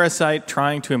also a parasite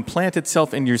trying to implant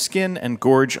itself in your skin and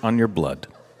gorge on your blood.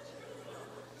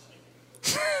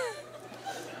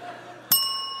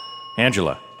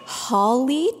 Angela.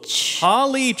 Hollyleech?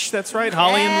 Hollyleech, that's right,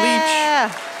 holly and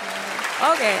leech.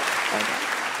 Okay.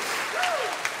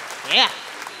 Yeah.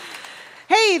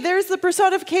 Hey, there's the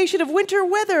personification of winter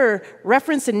weather,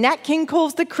 reference to Nat King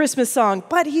Cole's The Christmas Song,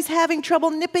 but he's having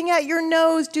trouble nipping at your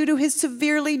nose due to his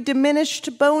severely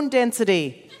diminished bone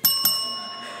density.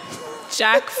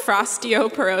 Jack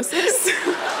Frostioperosis?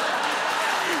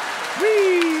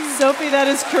 Sophie, that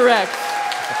is correct.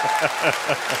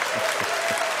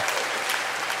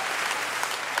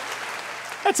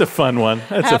 That's a fun one.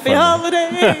 Happy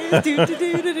holidays. Do, do,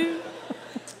 do, do, do.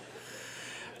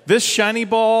 This shiny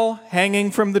ball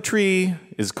hanging from the tree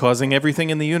is causing everything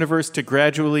in the universe to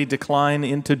gradually decline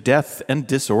into death and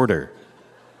disorder.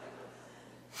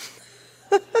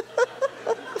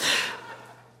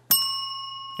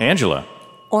 Angela.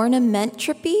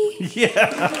 Ornamentropy? Yeah,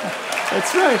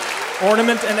 that's right.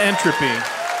 Ornament and entropy.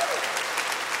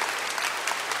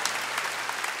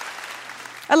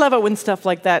 I love it when stuff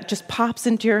like that just pops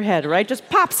into your head, right? Just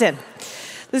pops in.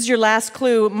 This is your last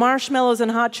clue. Marshmallows and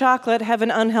hot chocolate have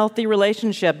an unhealthy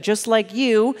relationship, just like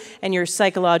you and your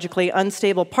psychologically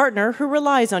unstable partner who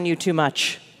relies on you too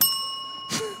much.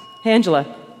 Angela.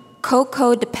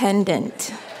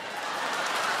 Coco-dependent.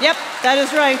 Yep, that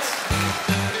is right.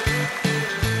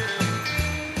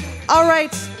 All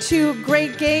right, 2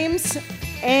 great games.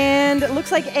 And it looks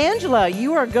like, Angela,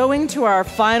 you are going to our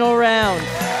final round.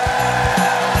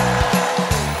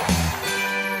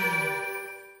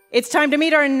 It's time to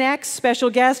meet our next special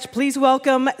guest. Please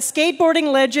welcome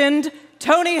skateboarding legend,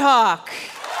 Tony Hawk.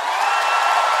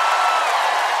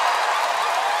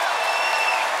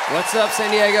 What's up, San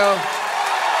Diego?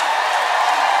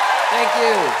 Thank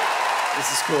you.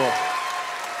 This is cool.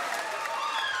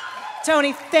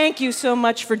 Tony, thank you so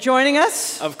much for joining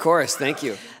us. Of course, thank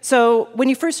you. So, when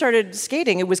you first started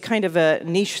skating, it was kind of a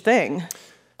niche thing.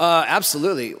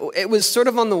 Absolutely. It was sort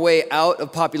of on the way out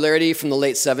of popularity from the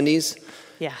late 70s.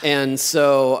 Yeah. And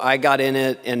so I got in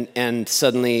it, and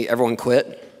suddenly everyone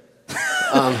quit.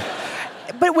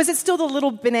 But was it still the little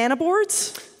banana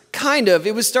boards? Kind of.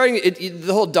 It was starting,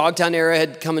 the whole Dogtown era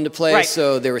had come into play, right.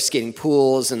 So there were skating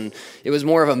pools, and it was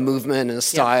more of a movement and a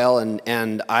style,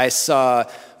 and I saw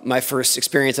my first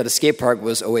experience at a skate park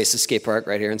was Oasis Skate Park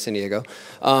right here in San Diego.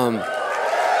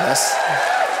 Yes.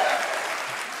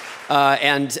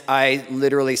 And I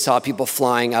literally saw people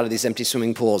flying out of these empty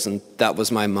swimming pools, and that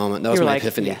was my moment. That was my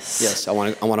epiphany. Yes, I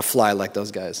want to fly like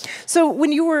those guys. So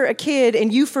when you were a kid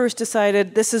and you first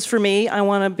decided, this is for me, I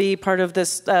want to be part of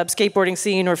this skateboarding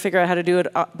scene or figure out how to do it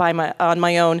on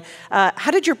my own, how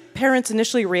did your parents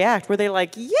initially react? Were they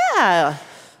like, yeah?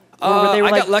 Or were they I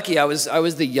got lucky. I was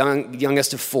the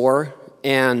youngest of 4,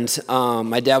 and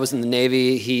my dad was in the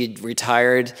Navy. He'd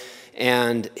retired.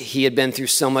 And he had been through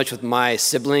so much with my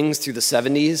siblings through the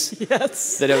 70s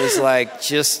that it was like,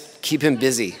 just keep him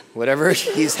busy. Whatever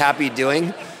he's happy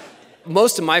doing.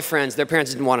 Most of my friends, their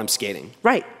parents didn't want them skating.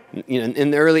 Right. You know,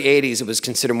 in the early 80s, it was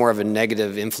considered more of a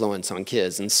negative influence on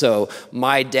kids. And so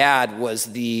my dad was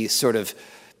the sort of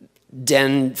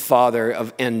den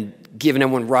father and giving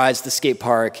everyone rides to the skate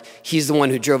park. He's the one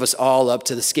who drove us all up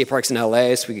to the skate parks in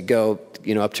LA so we could go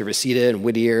up to Reseda and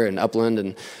Whittier and Upland,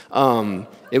 and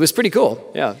it was pretty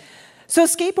cool. Yeah. So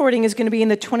skateboarding is going to be in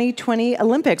the 2020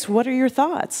 Olympics. What are your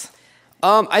thoughts?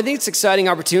 I think it's an exciting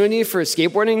opportunity for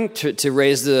skateboarding to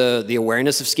raise the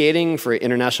awareness of skating for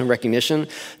international recognition.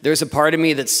 There's a part of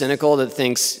me that's cynical that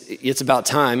thinks it's about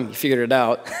time you figured it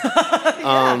out.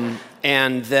 Yeah.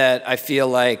 And that I feel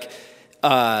like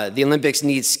the Olympics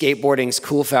needs skateboarding's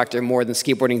cool factor more than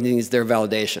skateboarding needs their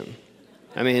validation.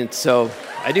 I mean, so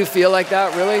I do feel like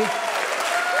that, really.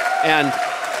 And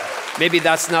maybe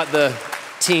that's not the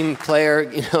team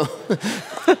player,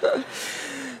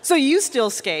 So you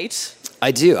still skate? I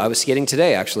do. I was skating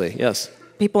today, actually, yes.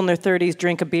 People in their 30s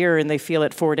drink a beer and they feel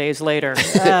it 4 days later.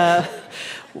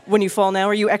 When you fall now,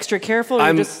 are you extra careful? Or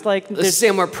I'm just like let's say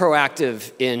I'm more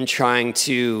proactive in trying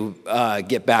to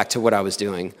get back to what I was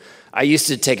doing. I used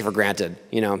to take it for granted,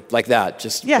 like that.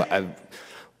 Just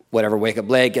whatever, wake up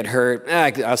late, get hurt,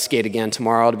 I'll skate again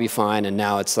tomorrow, it'll be fine. And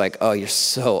now it's like, oh, you're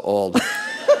so old.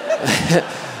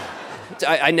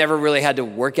 I never really had to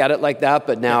work at it like that,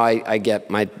 but now I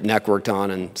get my neck worked on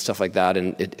and stuff like that,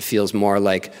 and it feels more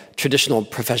like traditional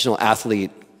professional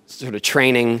athlete sort of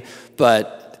training,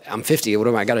 but I'm 50, what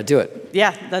am I got to do it?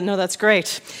 Yeah, that's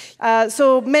great.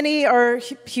 So many are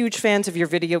huge fans of your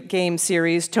video game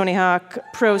series. Tony Hawk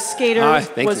Pro Skater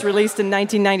was released in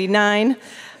 1999.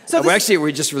 So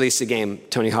we just released a game,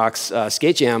 Tony Hawk's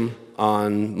Skate Jam,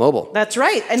 on mobile. That's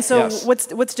right. And so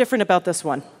what's different about this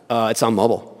one? It's on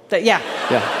mobile. Yeah.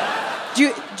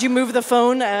 Do you move the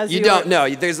phone as you don't? No,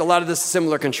 there's a lot of the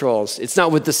similar controls. It's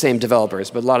not with the same developers,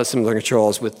 but a lot of similar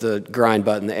controls with the grind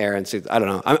button, the air, and so, I don't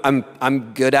know.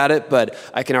 I'm good at it, but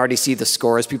I can already see the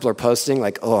scores people are posting.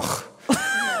 Like, ugh,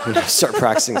 I'm gonna start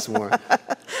practicing some more.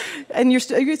 And you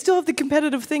still have the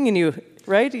competitive thing in you,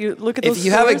 right? You look at those. If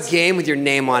you have a game with your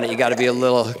name on it, you got to be a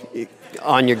little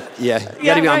on your you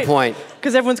got to be on point.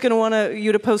 Because everyone's going to want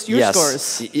you to post your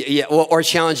scores. Yeah, or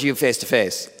challenge you face to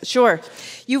face. Sure.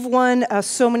 You've won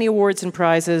so many awards and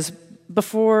prizes.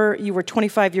 Before you were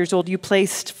 25 years old, you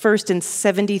placed first in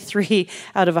 73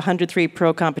 out of 103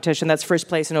 pro competition. That's first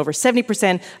place in over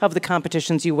 70% of the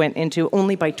competitions you went into,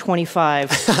 only by 25.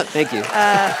 Thank you.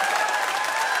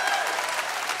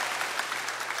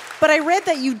 But I read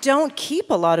that you don't keep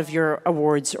a lot of your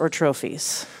awards or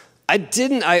trophies. I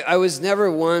didn't. I was never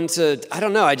one to, I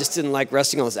don't know, I just didn't like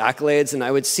resting on those accolades, and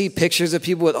I would see pictures of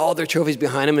people with all their trophies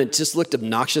behind them, and it just looked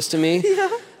obnoxious to me. Yeah.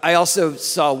 I also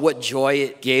saw what joy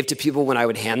it gave to people when I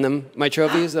would hand them my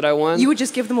trophies that I won. You would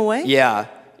just give them away? Yeah,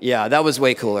 that was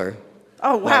way cooler.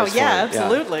 Oh, wow, yeah,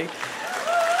 absolutely. Yeah.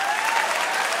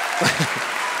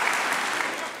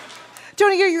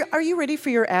 Tony, are you ready for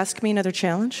your Ask Me Another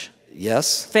challenge?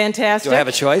 Yes. Fantastic. Do I have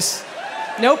a choice?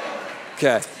 Nope.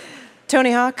 Okay.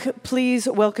 Tony Hawk, please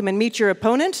welcome and meet your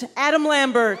opponent, Adam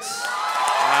Lambert.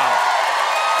 Wow.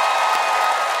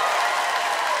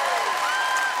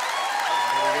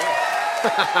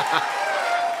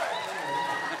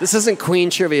 This isn't Queen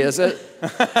trivia, is it?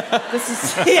 This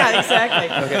is, yeah, exactly.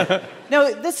 Okay.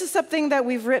 No, this is something that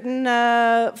we've written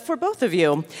for both of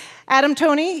you. Adam,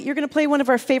 Tony, you're going to play one of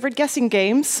our favorite guessing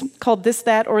games called This,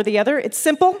 That, or the Other. It's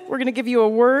simple. We're going to give you a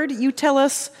word. You tell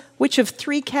us which of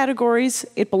 3 categories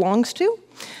it belongs to.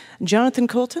 Jonathan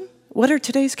Colton, what are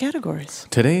today's categories?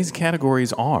 Today's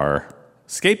categories are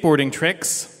skateboarding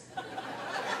tricks.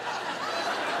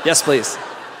 Yes, please.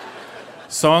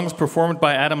 Songs performed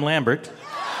by Adam Lambert.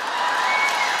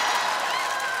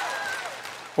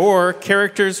 Or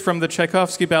characters from the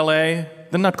Tchaikovsky ballet,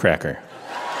 The Nutcracker.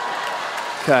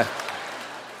 Okay.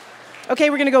 Okay,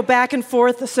 we're going to go back and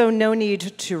forth, so no need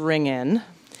to ring in.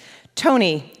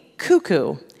 Tony,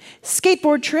 cuckoo,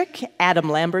 skateboard trick, Adam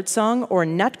Lambert song, or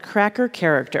Nutcracker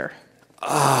character?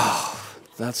 Oh,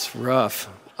 that's rough.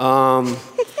 I'm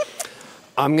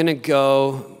going to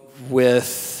go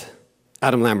with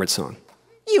Adam Lambert song.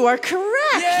 You are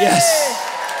correct. Yay! Yes.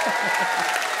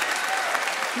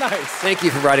 Nice. Thank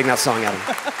you for writing that song, Adam.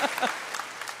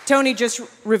 Tony just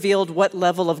revealed what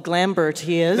level of Glambert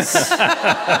he is.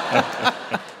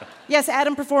 Yes,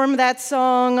 Adam performed that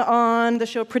song on the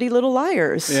show Pretty Little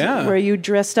Liars, where you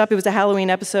dressed up. It was a Halloween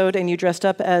episode, and you dressed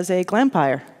up as a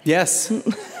glampire. Yes,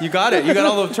 you got it. You got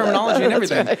all the terminology and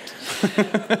everything.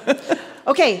 Right.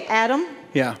 Okay, Adam.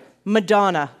 Yeah.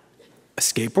 Madonna. A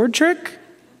skateboard trick?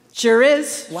 Sure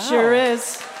is. Wow. Sure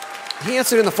is. He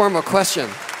answered in the form of a question.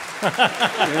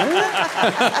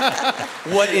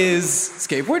 What is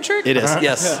skateboard trick? It is,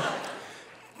 yes.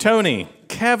 Tony,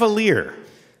 Cavalier.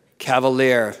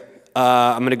 Cavalier.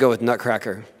 I'm going to go with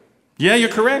Nutcracker. Yeah, you're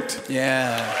correct.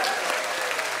 Yeah.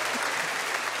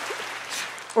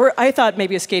 Or I thought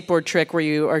maybe a skateboard trick where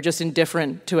you are just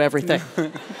indifferent to everything.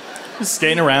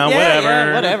 Skating around,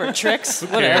 whatever. Tricks,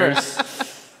 whatever.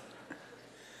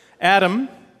 Adam,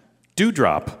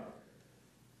 Dewdrop.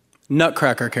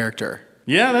 Nutcracker character.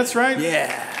 Yeah, that's right.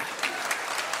 Yeah.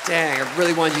 Dang, I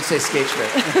really wanted you to say skate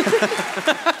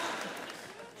trick.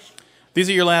 These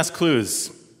are your last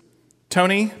clues.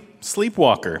 Tony,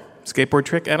 Sleepwalker. Skateboard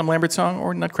trick, Adam Lambert song,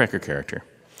 or Nutcracker character?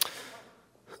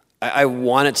 I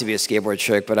want it to be a skateboard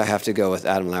trick, but I have to go with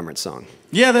Adam Lambert's song.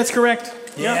 Yeah, that's correct.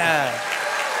 Yeah.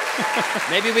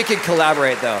 Maybe we could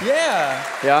collaborate, though. Yeah.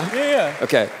 Yeah? Yeah.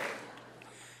 Okay.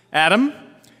 Adam,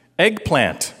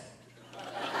 Eggplant.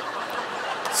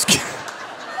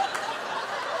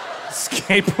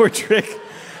 Skateboard trick,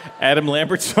 Adam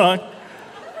Lambert song,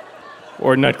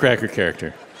 or Nutcracker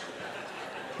character?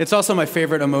 It's also my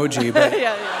favorite emoji, but...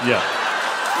 Yeah.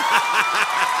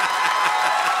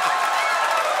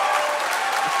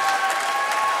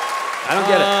 I don't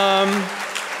get it.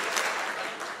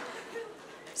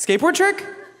 Skateboard trick?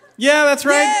 Yeah, that's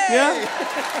right. Yay! Yeah.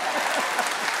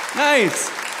 Nice.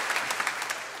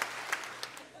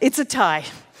 It's a tie.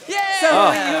 Yeah.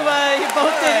 So you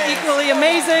both did equally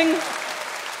amazing.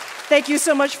 Thank you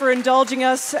so much for indulging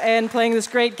us and playing this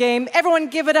great game. Everyone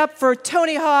give it up for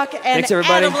Tony Hawk and Thanks,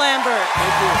 everybody. Adam Lambert.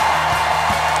 Thank you.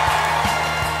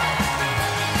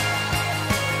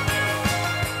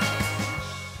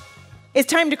 It's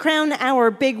time to crown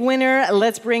our big winner.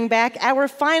 Let's bring back our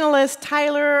finalist,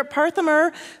 Tyler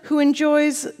Parthamer, who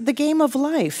enjoys the game of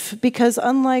life because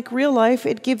unlike real life,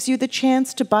 it gives you the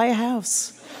chance to buy a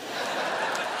house.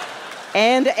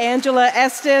 And Angela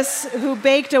Estes, who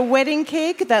baked a wedding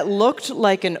cake that looked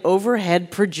like an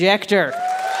overhead projector.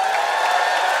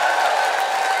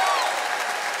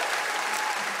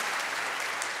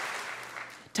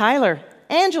 Tyler,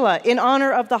 Angela, in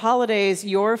honor of the holidays,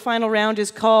 your final round is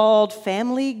called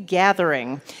Family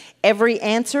Gathering. Every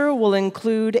answer will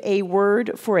include a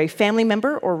word for a family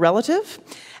member or relative.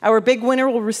 Our big winner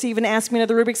will receive an Ask Me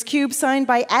Another Rubik's Cube signed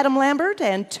by Adam Lambert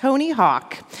and Tony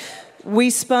Hawk.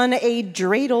 We spun a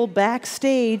dreidel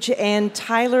backstage, and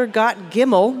Tyler got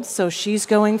Gimmel, so she's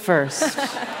going first.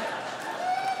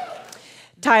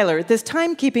 Tyler, this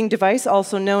timekeeping device,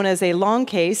 also known as a long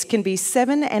case, can be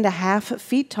 7.5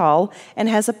 feet tall and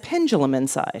has a pendulum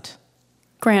inside.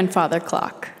 Grandfather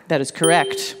clock. That is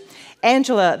correct.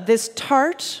 Angela, this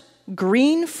tart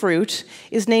green fruit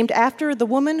is named after the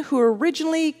woman who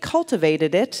originally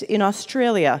cultivated it in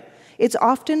Australia. It's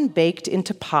often baked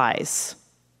into pies.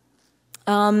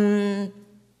 3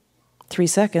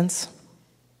 seconds.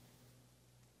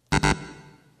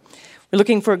 We're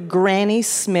looking for Granny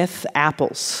Smith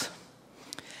apples.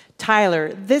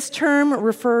 Tyler, this term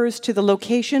refers to the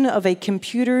location of a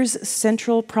computer's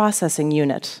central processing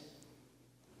unit.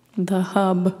 The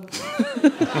hub.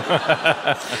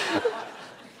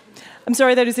 I'm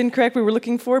sorry, that is incorrect. We were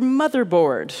looking for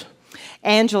motherboard.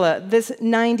 Angela, this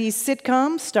 90s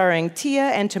sitcom starring Tia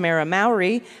and Tamara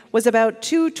Mowry was about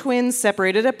two twins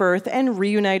separated at birth and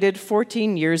reunited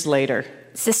 14 years later.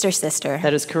 Sister, Sister.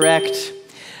 That is correct.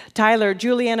 Tyler,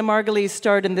 Juliana Margulies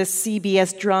starred in this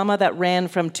CBS drama that ran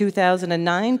from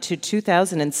 2009 to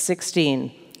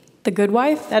 2016. The Good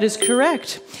Wife? That is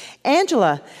correct.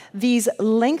 Angela, these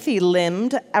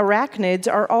lengthy-limbed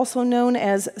arachnids are also known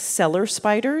as cellar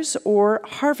spiders or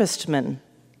harvestmen.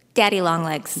 Daddy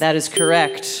Longlegs. That is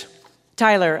correct.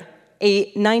 Tyler, a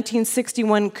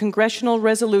 1961 congressional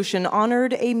resolution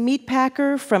honored a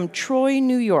meatpacker from Troy,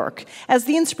 New York, as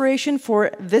the inspiration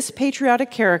for this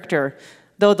patriotic character,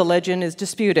 though the legend is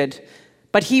disputed.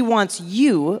 But he wants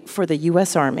you for the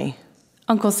U.S. Army.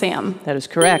 Uncle Sam. That is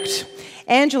correct.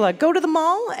 Angela, go to the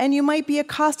mall and you might be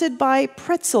accosted by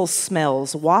pretzel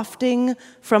smells wafting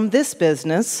from this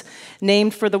business,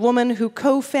 named for the woman who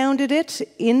co-founded it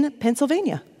in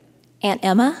Pennsylvania. Aunt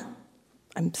Emma?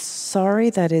 I'm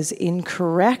sorry, that is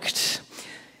incorrect.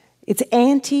 It's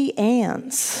Auntie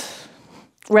Anne's.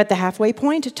 We're at the halfway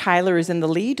point. Tyler is in the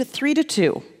lead,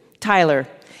 3-2. Tyler,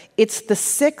 it's the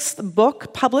 6th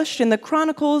book published in the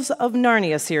Chronicles of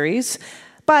Narnia series,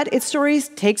 but its story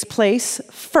takes place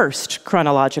first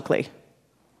chronologically.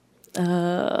 3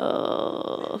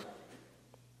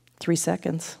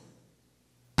 seconds.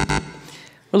 We're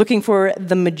looking for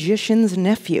The Magician's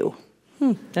Nephew.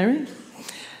 There.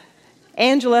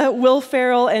 Angela, Will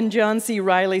Ferrell, and John C.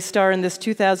 Reilly star in this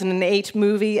 2008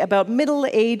 movie about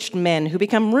middle-aged men who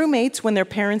become roommates when their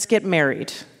parents get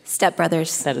married. Step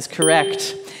Brothers. That is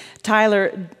correct.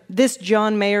 Tyler, this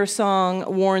John Mayer song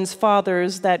warns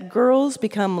fathers that girls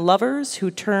become lovers who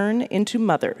turn into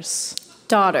mothers.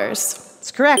 Daughters.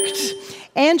 That's correct.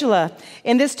 Angela,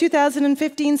 in this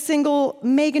 2015 single,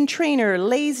 Meghan Trainor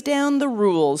lays down the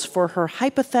rules for her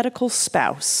hypothetical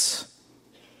spouse.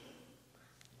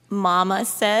 Mama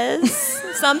says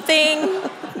something.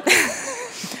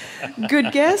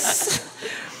 Good guess.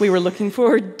 We were looking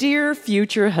for Dear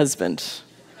Future Husband.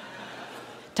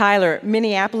 Tyler,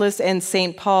 Minneapolis and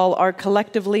St. Paul are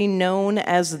collectively known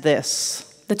as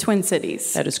this. The Twin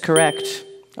Cities. That is correct.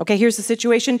 Okay, here's the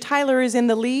situation. Tyler is in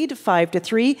the lead,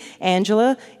 5-3.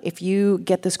 Angela, if you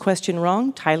get this question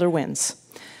wrong, Tyler wins.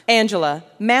 Angela,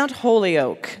 Mount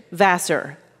Holyoke,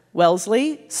 Vassar,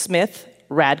 Wellesley, Smith,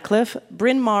 Radcliffe,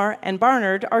 Bryn Mawr, and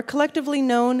Barnard are collectively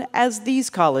known as these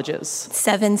colleges.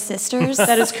 Seven Sisters.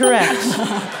 That is correct.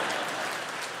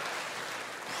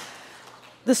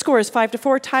 The score is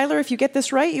 5-4. Tyler, if you get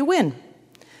this right, you win.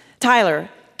 Tyler,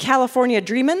 California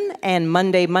Dreamin' and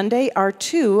Monday Monday are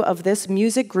two of this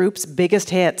music group's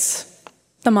biggest hits.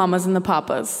 The Mamas and the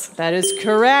Papas. That is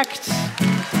correct.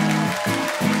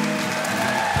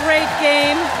 Great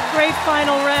game. Great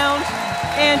final round.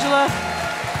 Angela,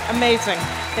 amazing.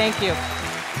 Thank you.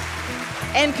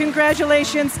 And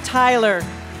congratulations, Tyler.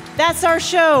 That's our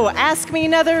show. Ask Me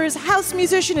Another's house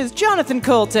musician is Jonathan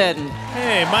Colton.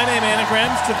 Hey, my name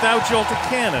anagrams to Thou Jolted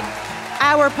Cannon.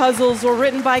 Our puzzles were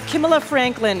written by Kimala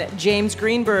Franklin, James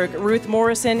Greenberg, Ruth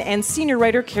Morrison, and senior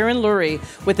writer Karen Lurie,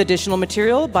 with additional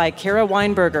material by Kara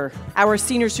Weinberger. Our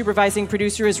senior supervising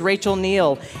producer is Rachel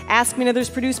Neal. Ask Me Another is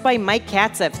produced by Mike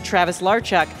Katzeff, Travis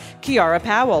Larchuk, Kiara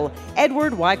Powell,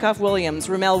 Edward Wyckoff-Williams,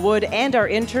 Ramel Wood, and our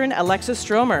intern Alexis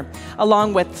Stromer,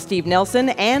 along with Steve Nelson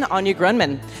and Anya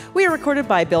Grunman. We are recorded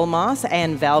by Bill Moss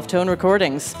and Valve Tone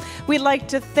Recordings. We'd like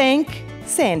to thank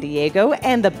San Diego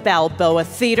and the Balboa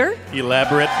Theater,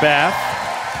 Elaborate Bath,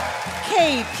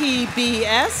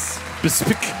 KPBS,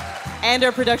 Bespic, and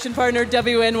our production partner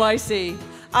WNYC.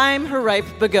 I'm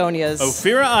Haripe Begonias.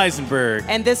 Ophira Eisenberg.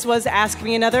 And this was Ask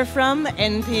Me Another from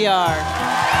NPR.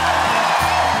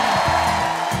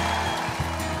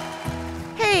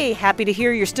 Hey, happy to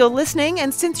hear you're still listening,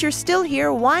 and since you're still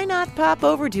here, why not pop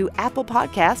over to Apple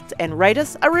Podcasts and write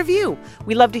us a review?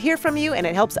 We love to hear from you, and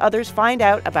it helps others find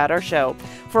out about our show.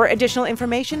 For additional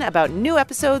information about new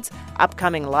episodes,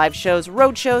 upcoming live shows,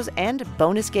 road shows, and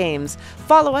bonus games,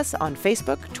 follow us on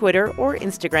Facebook, Twitter, or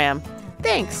Instagram.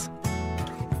 Thanks.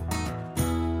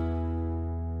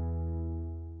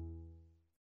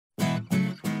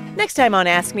 Next time on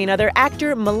Ask Me Another,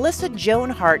 actor Melissa Joan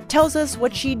Hart tells us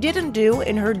what she didn't do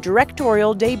in her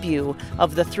directorial debut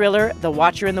of the thriller The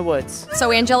Watcher in the Woods.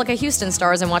 So Angelica Houston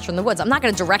stars in Watcher in the Woods. I'm not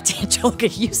going to direct Angelica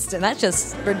Houston. That's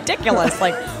just ridiculous.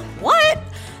 Like, what?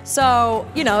 So,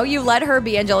 you let her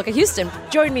be Angelica Houston.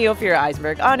 Join me, Ophira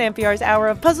Eisenberg, on NPR's Hour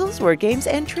of Puzzles, Word Games,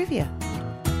 and Trivia.